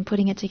pattern and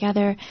putting it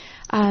together?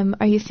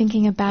 Are you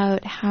thinking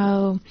about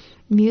how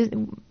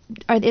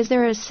is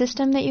there a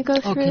system that you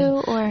go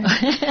through? Or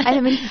I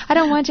mean, I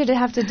don't want you to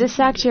have to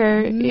dissect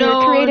your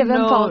creative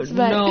impulse,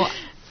 but no.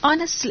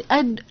 Honestly,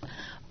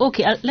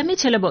 let me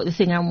tell you about the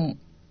thing I'm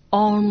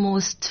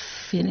almost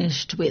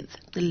finished with.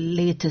 The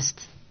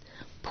latest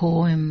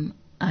poem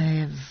I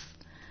have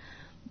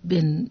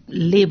been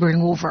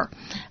laboring over.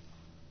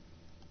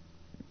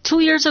 2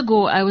 years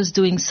ago, I was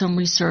doing some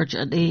research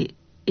at the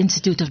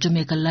Institute of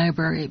Jamaica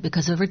Library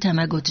because every time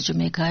I go to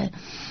Jamaica,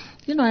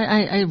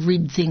 I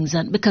read things,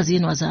 and because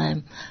as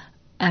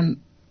the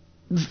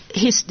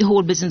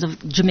whole business of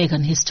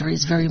Jamaican history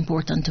is very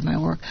important to my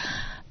work.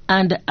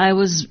 And I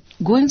was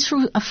going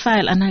through a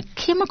file and I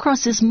came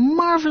across this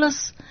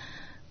marvelous,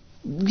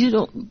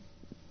 what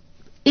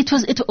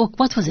was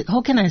it?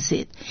 How can I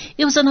say it?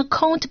 It was an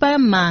account by a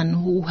man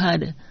who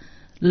had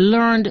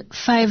learned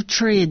 5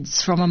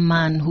 trades from a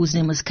man whose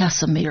name was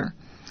Casimir.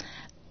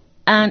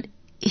 And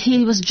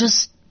he was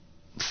just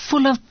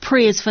full of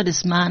praise for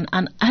this man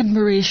and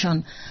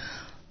admiration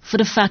for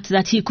the fact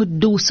that he could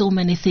do so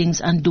many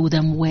things and do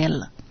them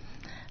well.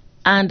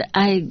 And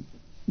I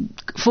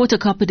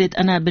photocopied it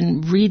and I've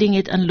been reading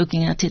it and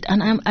looking at it,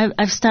 and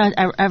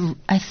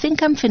I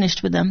think I'm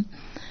finished with them.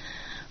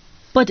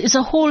 But it's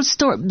a whole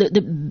story.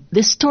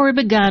 The story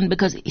began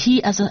because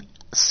he, as a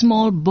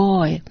small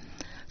boy,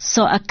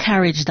 saw a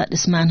carriage that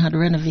this man had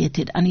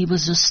renovated, and he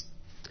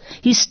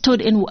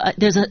stood in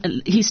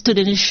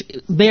his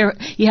bare.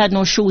 He had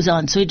no shoes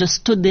on, so he just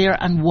stood there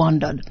and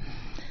wondered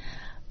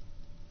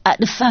at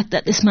the fact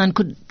that this man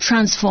could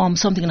transform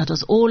something that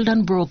was old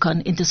and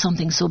broken into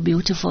something so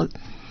beautiful.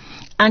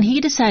 And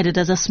he decided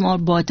as a small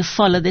boy to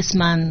follow this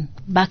man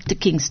back to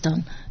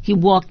Kingston. He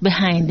walked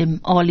behind him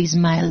all these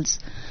miles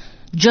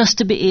just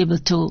to be able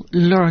to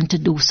learn to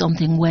do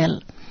something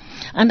well.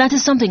 And that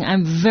is something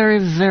I'm very,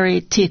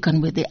 very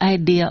taken with, the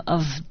idea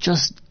of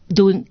just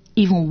doing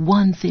even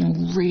one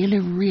thing really,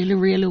 really,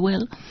 really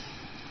well.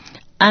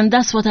 And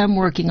that's what I'm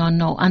working on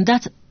now. And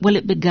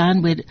it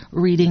began with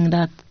reading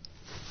that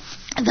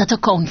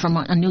account from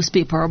a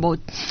newspaper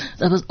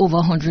that was over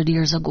 100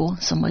 years ago.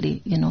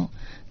 Somebody,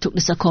 took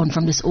this account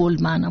from this old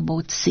man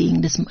about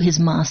seeing his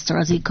master,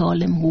 as he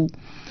called him, who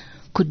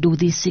could do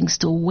these things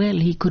so well.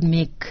 He could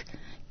make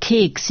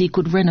cakes, he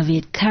could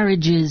renovate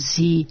carriages,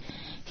 he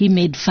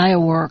made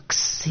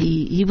fireworks,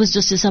 he was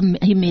just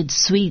he made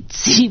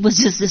sweets. He was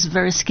just this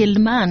very skilled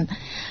man.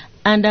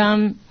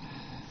 And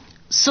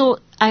so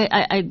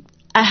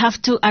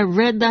I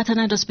read that and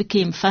I just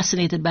became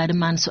fascinated by the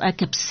man. So I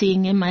kept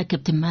seeing him, I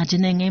kept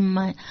imagining him,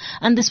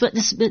 and this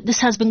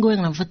has been going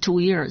on for 2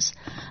 years.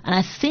 And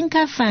I think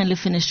I finally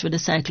finished with the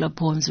cycle of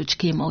poems which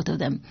came out of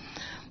them.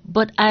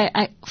 But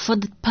I for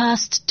the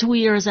past 2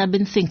 years I've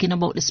been thinking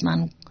about this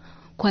man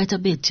quite a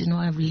bit.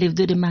 I've lived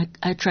with him.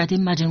 I try to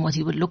imagine what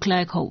he would look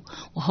like, how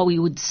he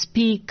would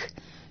speak,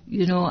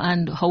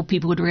 and how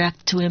people would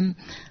react to him.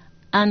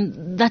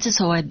 And that is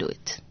how I do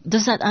it.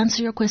 Does that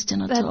answer your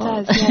question at all?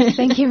 That does, yes.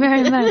 Thank you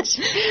very much.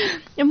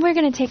 And we're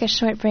going to take a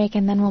short break,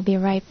 and then we'll be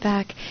right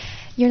back.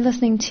 You're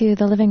listening to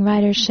The Living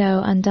Writers Show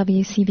on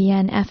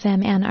WCBN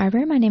FM Ann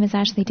Arbor. My name is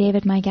Ashley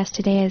David. My guest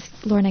today is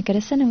Lorna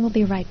Goodison, and we'll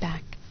be right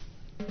back.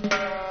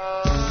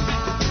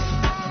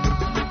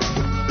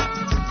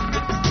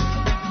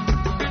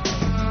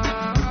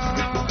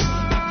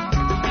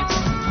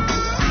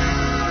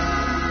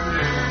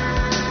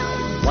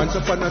 Once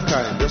upon a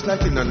time, just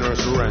like in a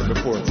nursery rhyme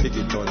before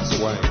Piggy turned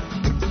swine,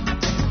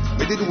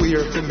 me did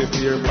wear to me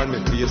fear upon me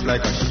face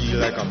like a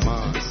shield, like a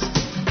mask.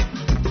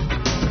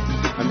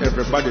 And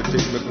everybody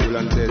think me cool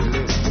and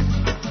deadly.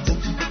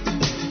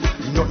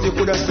 Nothing you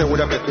could have said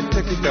would have made me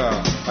take it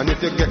off. And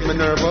if you get me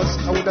nervous,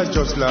 I would have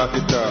just laughed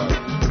it off.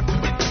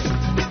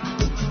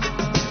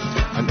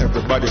 And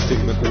everybody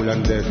think me cool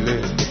and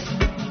deadly.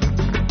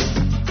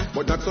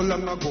 But not so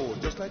long ago,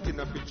 just like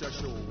in a picture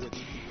show with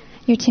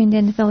You're tuned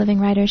in to The Living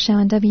Writers Show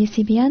on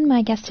WCBN.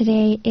 My guest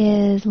today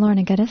is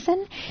Lorna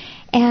Goodison,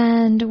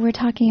 and we're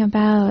talking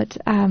about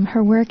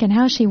her work and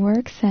how she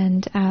works,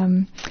 and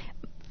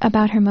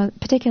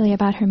particularly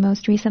about her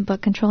most recent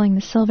book, Controlling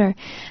the Silver.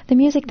 The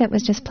music that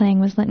was just playing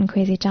was Linton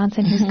Kwesi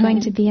Johnson, who's going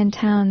to be in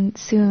town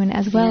soon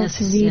as well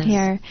to read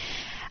here.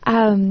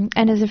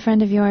 And is a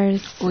friend of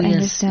yours, I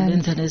understand.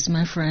 Linton is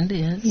my friend,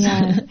 yes.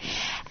 Yeah.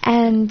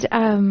 And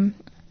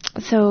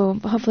So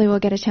hopefully we'll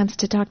get a chance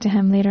to talk to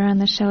him later on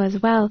the show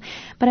as well.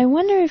 But I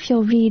wonder if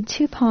you'll read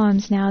two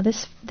poems now.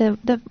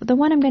 The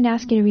one I'm going to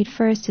ask you to read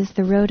first is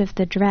The Road of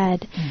the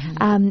Dread,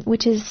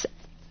 which is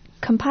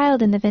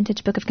compiled in the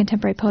Vintage Book of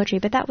Contemporary Poetry.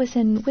 But that was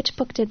in, which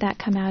book did that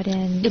come out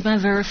in? In my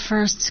very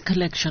first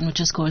collection, which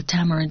is called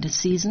Tamarind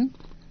Season.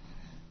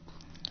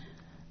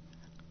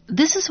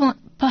 This is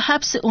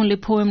perhaps the only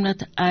poem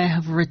that I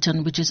have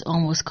written which is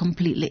almost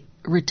completely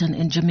written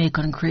in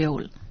Jamaican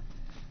Creole.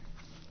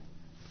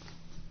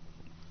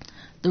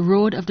 The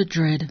Road of the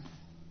Dread.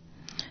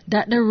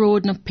 That the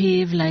road no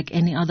pave like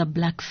any other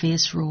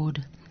black-faced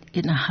road.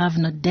 It no have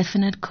no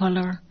definite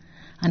color,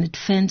 and it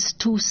fenced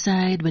two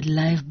side with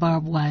live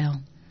barbed wire.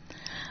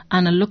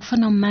 And I look for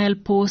no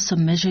milepost to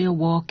measure your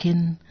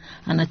walking,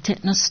 and I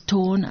take no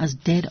stone as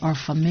dead or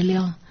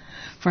familiar.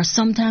 For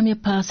sometime you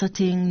pass a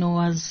thing know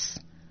as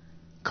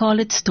call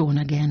it stone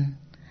again,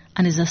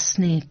 and is a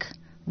snake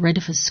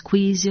ready for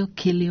squeeze you,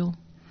 kill you,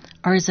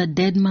 or is a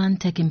dead man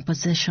taking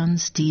possession,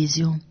 tease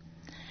you.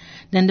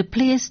 Then the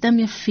place them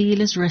you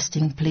feel is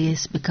resting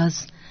place,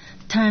 because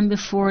time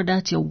before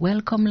that you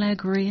welcome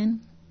like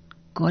rain.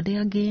 Go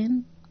there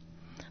again.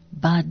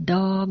 Bad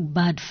dog,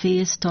 bad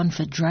face turn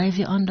for drive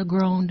you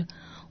underground,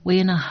 where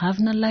you no have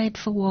no light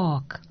for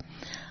walk.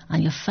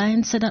 And you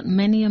find so that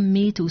many you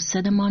meet who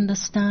say them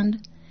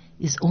understand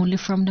is only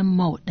from the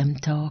mouth them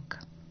talk.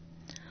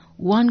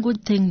 One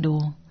good thing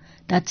though,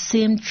 that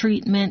same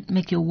treatment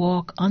make you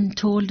walk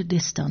untold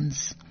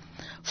distance.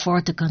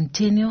 For to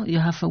continue, you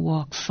have to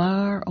walk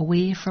far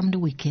away from the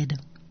wicked.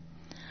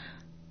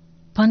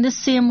 Upon the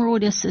same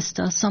road, your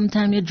sister,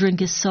 sometime you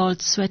drink your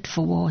salt sweat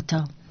for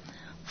water,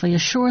 for you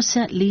sure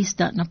say at least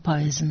that no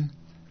poison.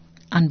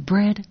 And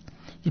bread,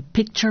 you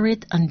picture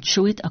it and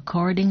chew it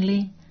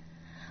accordingly,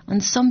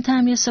 and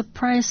sometime you're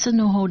surprised to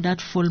know how that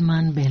full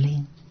man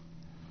belly.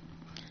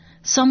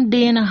 Some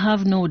day no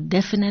have no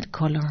definite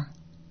color,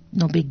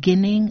 no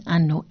beginning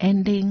and no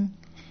ending.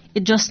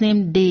 It just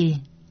named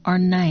day or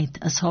night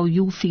as how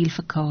you feel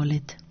for call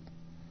it.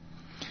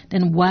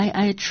 Then why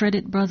I tread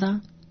it,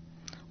 brother?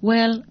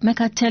 Well,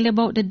 make I tell you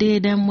about the day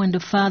them when the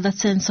father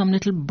sent some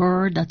little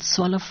bird that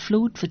swallow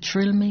flute for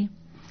thrill me,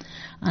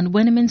 and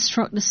when him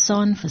instruct the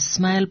sun for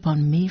smile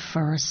upon me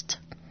first,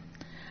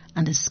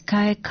 and the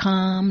sky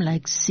calm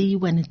like sea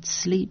when it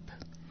sleep,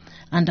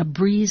 and the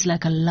breeze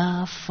like a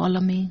laugh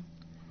follow me,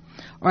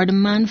 or the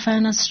man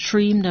find a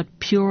stream that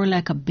pure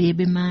like a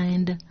baby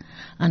mind,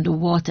 and the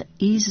water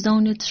ease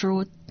down your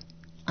throat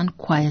and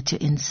quiet you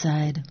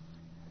inside.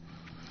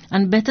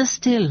 And better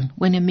still,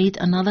 when you meet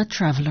another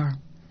traveler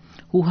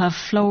who have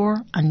flour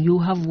and you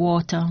have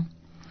water,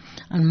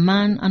 and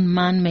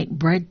man make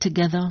bread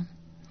together,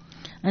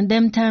 and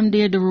them time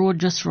there the road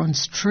just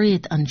runs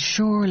straight and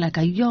sure like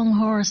a young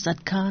horse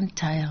that can't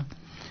tire,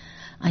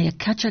 and you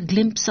catch a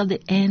glimpse of the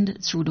end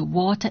through the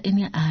water in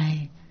your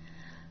eye.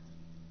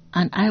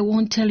 And I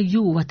won't tell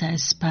you what I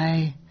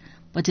spy,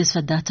 but it's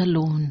for that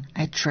alone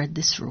I tread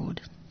this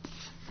road.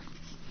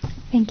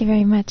 Thank you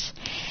very much.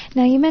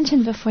 Now, you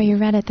mentioned before you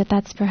read it that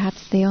that's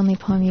perhaps the only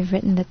poem you've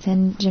written that's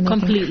in Jamaican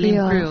Completely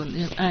Creole.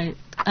 in Creole.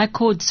 I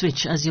code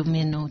switch, as you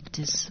may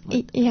notice.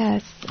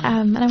 Yes,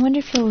 and I wonder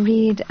if you'll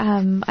read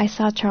I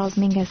Saw Charles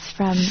Mingus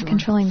from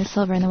Controlling the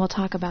Silver, and then we'll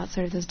talk about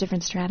sort of those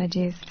different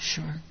strategies.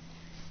 Sure.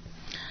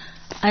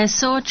 I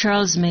saw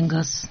Charles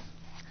Mingus.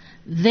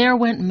 There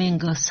went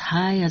Mingus,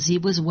 high as he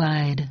was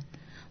wide,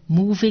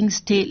 moving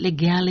stately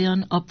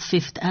galleon up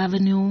Fifth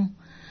Avenue,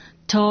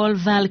 tall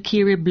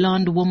Valkyrie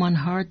blonde woman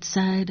heart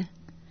side.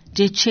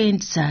 They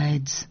changed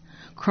sides,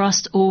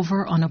 crossed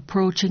over on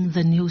approaching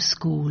the new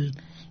school.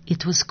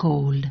 It was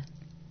cold.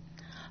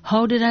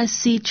 How did I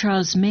see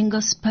Charles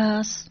Mingus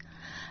pass?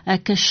 I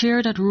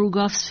cashiered at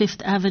Rugoff's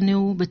Fifth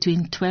Avenue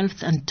between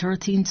 12th and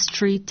 13th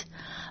Street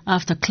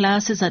after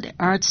classes at the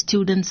Art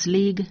Students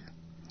League.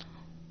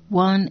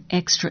 One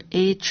extra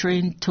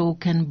A-train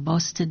token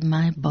busted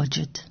my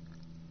budget.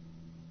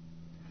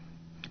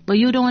 But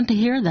you don't want to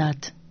hear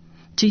that.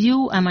 To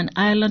you, I'm an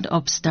island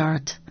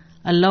upstart,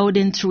 allowed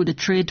in through the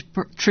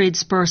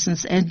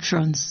tradesperson's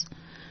entrance.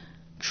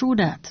 True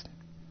that.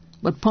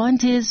 But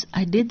point is,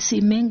 I did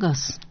see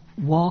Mingus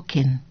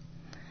walking.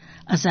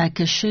 As I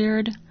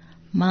cashiered,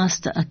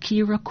 Master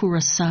Akira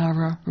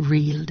Kurosawa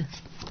reeled.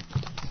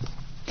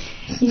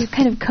 You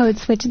kind of code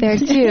switch there,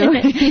 too.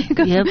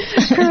 Yep.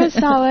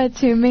 Kurosawa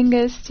to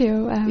Mingus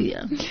to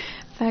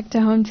back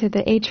to home to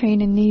the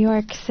A-train in New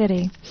York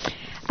City.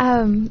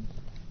 How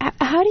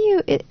do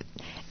you...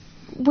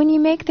 when you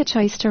make the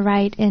choice to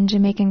write in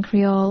Jamaican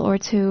Creole or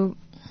to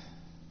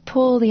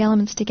pull the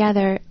elements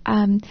together,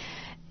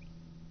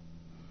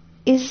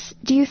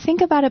 do you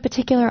think about a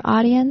particular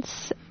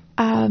audience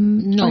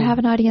no. or have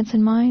an audience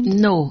in mind?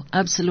 No,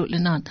 absolutely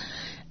not.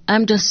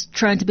 I'm just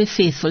trying to be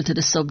faithful to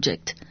the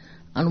subject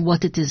and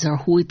what it is or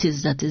who it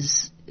is that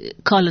is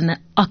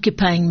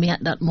occupying me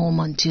at that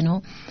moment, you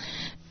know.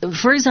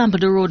 For example,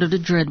 The Road of the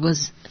Dread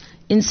was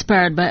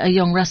inspired by a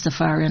young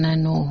Rastafarian I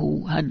know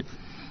who had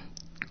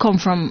come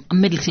from a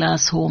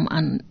middle-class home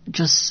and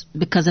just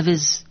because of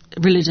his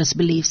religious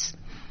beliefs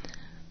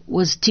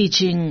was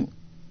teaching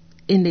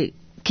in the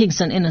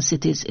Kingston inner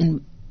cities,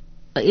 in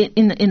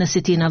the inner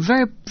city, in a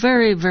very,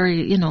 very,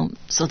 very,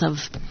 sort of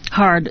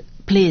hard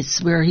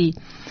place where he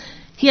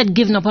had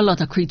given up a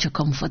lot of creature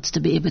comforts to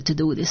be able to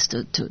do this,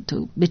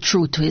 to be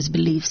true to his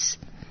beliefs.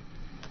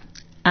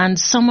 And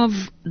some of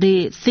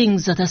the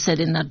things that I said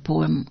in that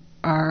poem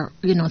are,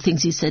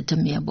 things he said to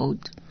me about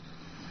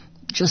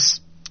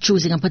just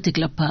choosing a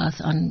particular path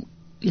and,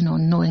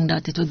 knowing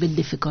that it would be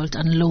difficult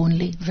and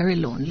lonely, very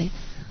lonely.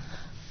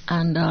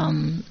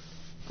 And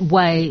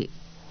why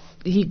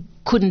he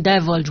couldn't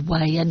divulge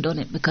why he had done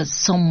it, because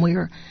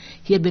somewhere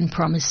he had been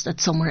promised that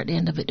somewhere at the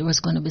end of it there was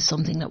going to be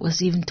something that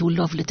was even too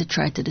lovely to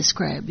try to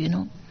describe,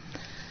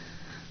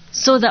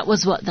 So that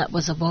was what that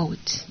was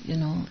about,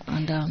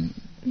 and...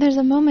 There's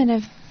a moment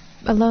of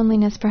a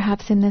loneliness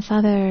perhaps in this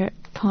other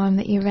poem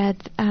that you read.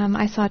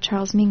 I saw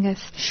Charles Mingus.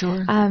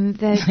 Sure.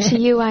 To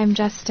you I'm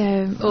just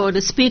a... Oh,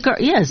 the speaker,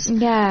 yes.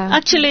 Yeah.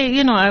 Actually,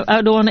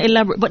 I don't want to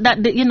elaborate, but that,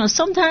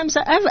 sometimes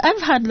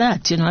I've had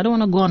that, I don't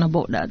want to go on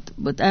about that,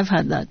 but I've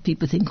had that.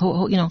 People think,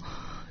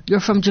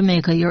 you're from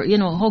Jamaica,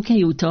 how can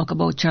you talk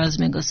about Charles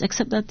Mingus?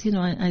 Except that,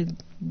 I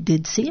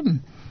did see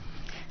him.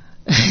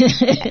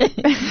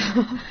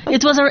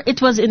 It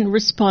was in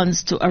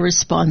response to a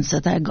response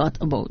that I got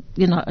about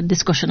a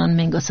discussion on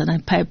Mingus, and I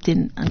piped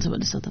in and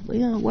somebody sort of,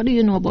 what do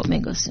you know about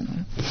Mingus?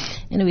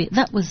 Anyway,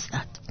 that was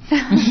that.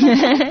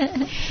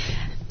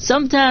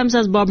 Sometimes,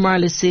 as Bob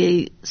Marley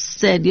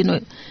said,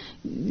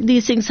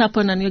 these things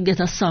happen and you get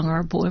a song or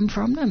a poem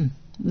from them.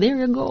 There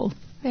you go.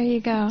 There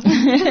you go.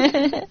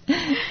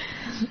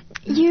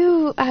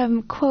 You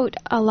quote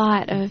a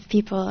lot of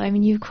people. I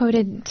mean, you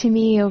quoted to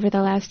me over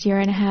the last year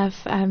and a half.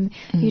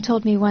 You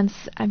told me once,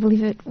 I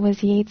believe it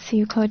was Yeats who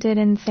you quoted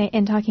in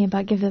talking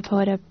about give the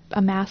poet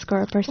a mask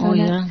or a persona. Oh,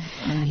 yeah.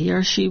 And he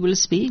or she will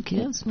speak,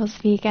 yes. Will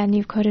speak. And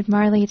you've quoted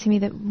Marley to me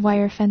that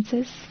wire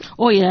fences.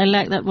 Oh, yeah, I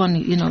like that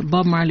one.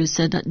 Bob Marley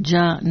said that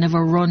Jah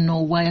never run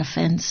no wire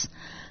fence.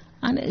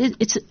 And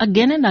it's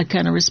again in that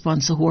kind of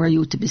response. So who are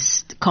you to be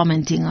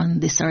commenting on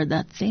this or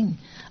that thing?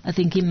 I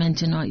think he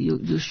meant,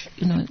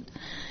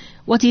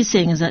 what he's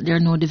saying is that there are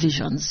no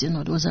divisions.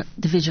 Those are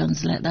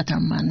divisions like that are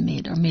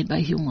man-made or made by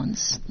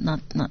humans,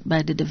 not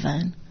by the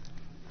divine.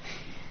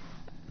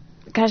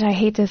 Gosh, I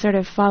hate to sort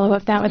of follow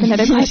up that with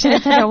another question.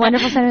 It's such a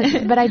wonderful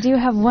sentence, but I do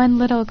have one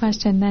little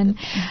question then.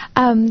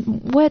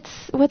 What's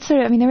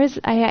sort of, I mean,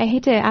 I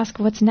hate to ask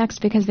what's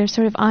next because they're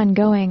sort of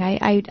ongoing.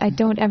 I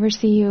don't ever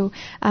see you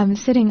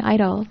sitting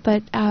idle,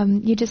 but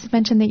you just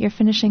mentioned that you're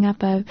finishing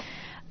up a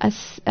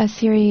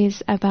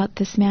series about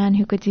this man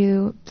who could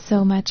do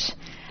so much.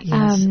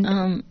 Yes.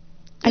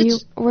 Are you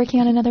working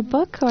on another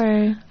book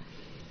or?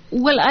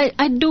 Well,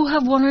 I do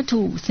have one or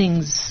two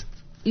things.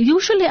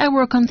 Usually I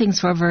work on things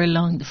for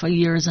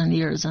years and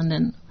years, and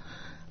then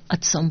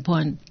at some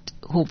point,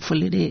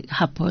 hopefully they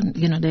happen,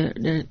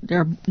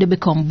 they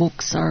become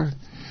books or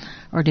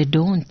they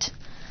don't.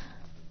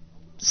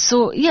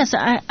 So, yes,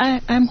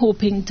 I'm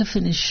hoping to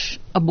finish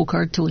a book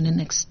or two in the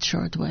next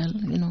short while,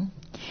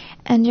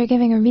 And you're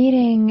giving a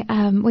reading,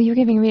 you're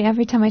giving a reading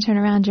every time I turn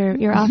around,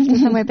 you're off to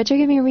somewhere, but you're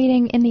giving a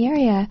reading in the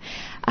area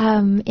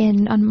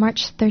on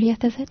March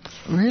 30th, is it?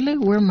 Really?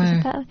 Where am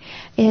I?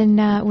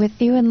 With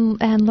you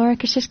and Laura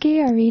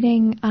Kashishki are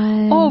reading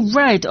on... Oh,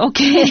 right,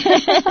 okay.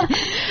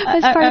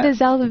 As part of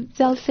the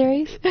Zell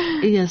series?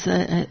 Yes,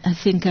 I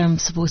think I'm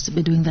supposed to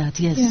be doing that,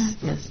 yes. Yeah.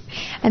 Yes.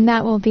 And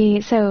that will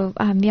be, so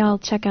y'all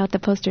check out the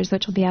posters,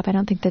 which will be up. I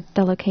don't think that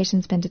the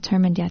location's been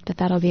determined yet, but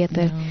that'll be at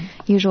the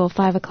usual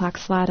 5 o'clock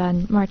slot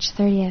on March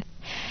 30th.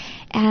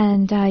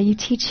 And you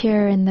teach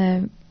here in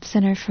the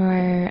Center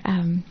for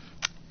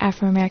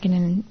Afro-American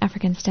and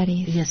African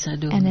Studies. Yes, I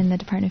do. And in the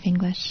Department of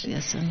English.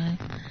 Yes, and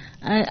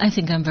I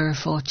think I'm very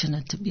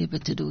fortunate to be able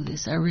to do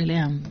this. I really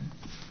am.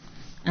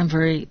 I'm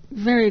very,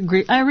 very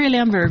I really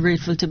am very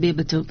grateful to be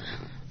able to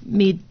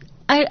meet.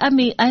 I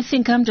mean, I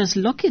think I'm just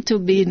lucky to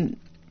be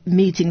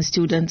meeting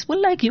students.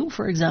 Well, like you,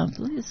 for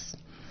example.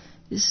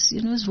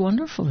 It's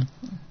wonderful.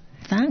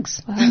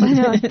 Thanks. Well,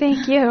 no,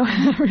 thank you.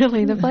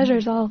 Really, the pleasure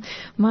is all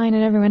mine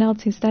and everyone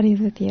else who studies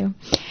with you.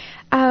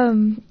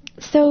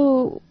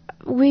 So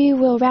we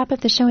will wrap up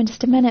the show in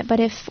just a minute. But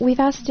if we've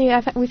asked you,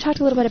 we've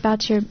talked a little bit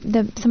about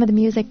some of the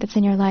music that's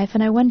in your life,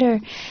 and I wonder,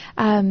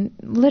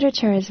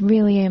 literature is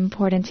really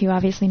important to you.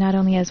 Obviously, not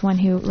only as one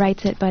who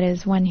writes it, but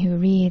as one who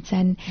reads.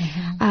 And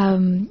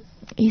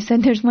you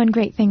said there's one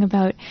great thing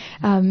about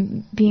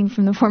being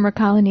from the former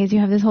colonies.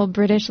 You have this whole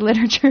British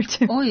literature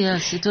too. Oh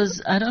yes, it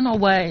was. I don't know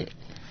why.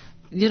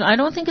 I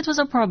don't think it was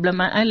a problem.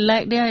 I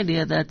like the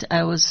idea that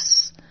I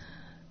was...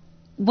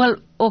 Well,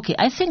 okay,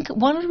 I think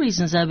one of the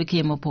reasons I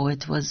became a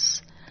poet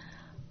was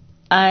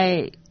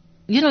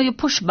you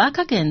push back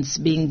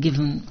against being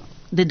given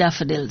the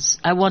daffodils.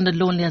 I wandered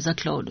lonely as a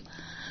cloud,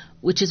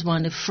 which is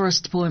one of the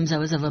first poems I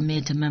was ever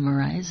made to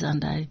memorize.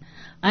 And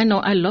I know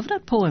I love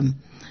that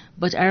poem,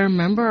 but I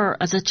remember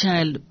as a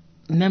child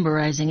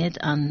memorizing it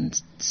and,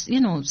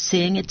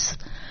 saying it.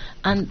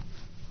 And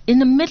in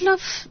the middle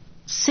of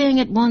saying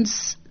it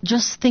once,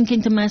 just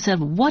thinking to myself,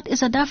 what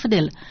is a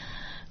daffodil?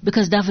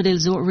 because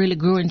daffodils don't really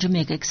grow in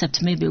Jamaica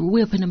except maybe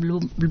way up in the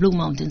Blue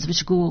Mountains,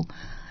 which go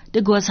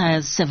as high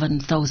as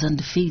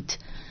 7,000 feet.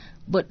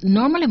 But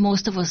normally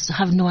most of us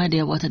have no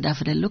idea what a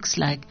daffodil looks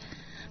like.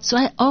 So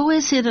I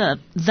always say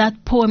that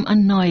poem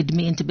annoyed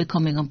me into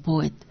becoming a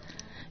poet.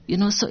 You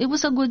know, so it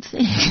was a good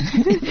thing.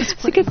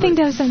 It's a good thing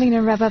to have something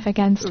to rub up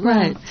against.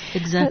 Right, Wow.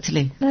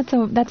 exactly.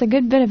 That's a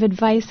good bit of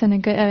advice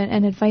and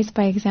an advice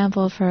by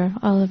example for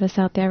all of us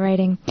out there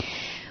writing.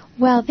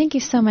 Well, thank you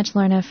so much,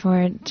 Lorna,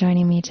 for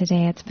joining me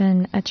today. It's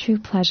been a true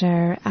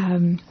pleasure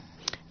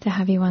to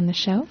have you on the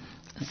show.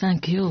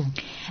 Thank you.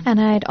 And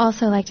I'd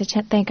also like to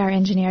thank our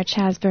engineer,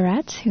 Chaz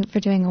Barrett, for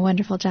doing a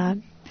wonderful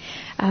job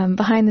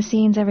behind the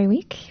scenes every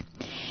week.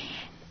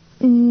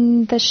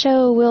 The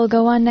show will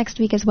go on next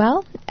week as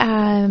well,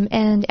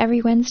 and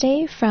every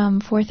Wednesday from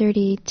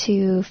 4:30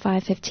 to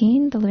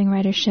 5:15, the Living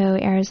Writers Show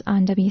airs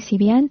on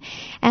WCBN.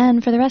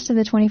 And for the rest of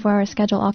the 24-hour schedule, all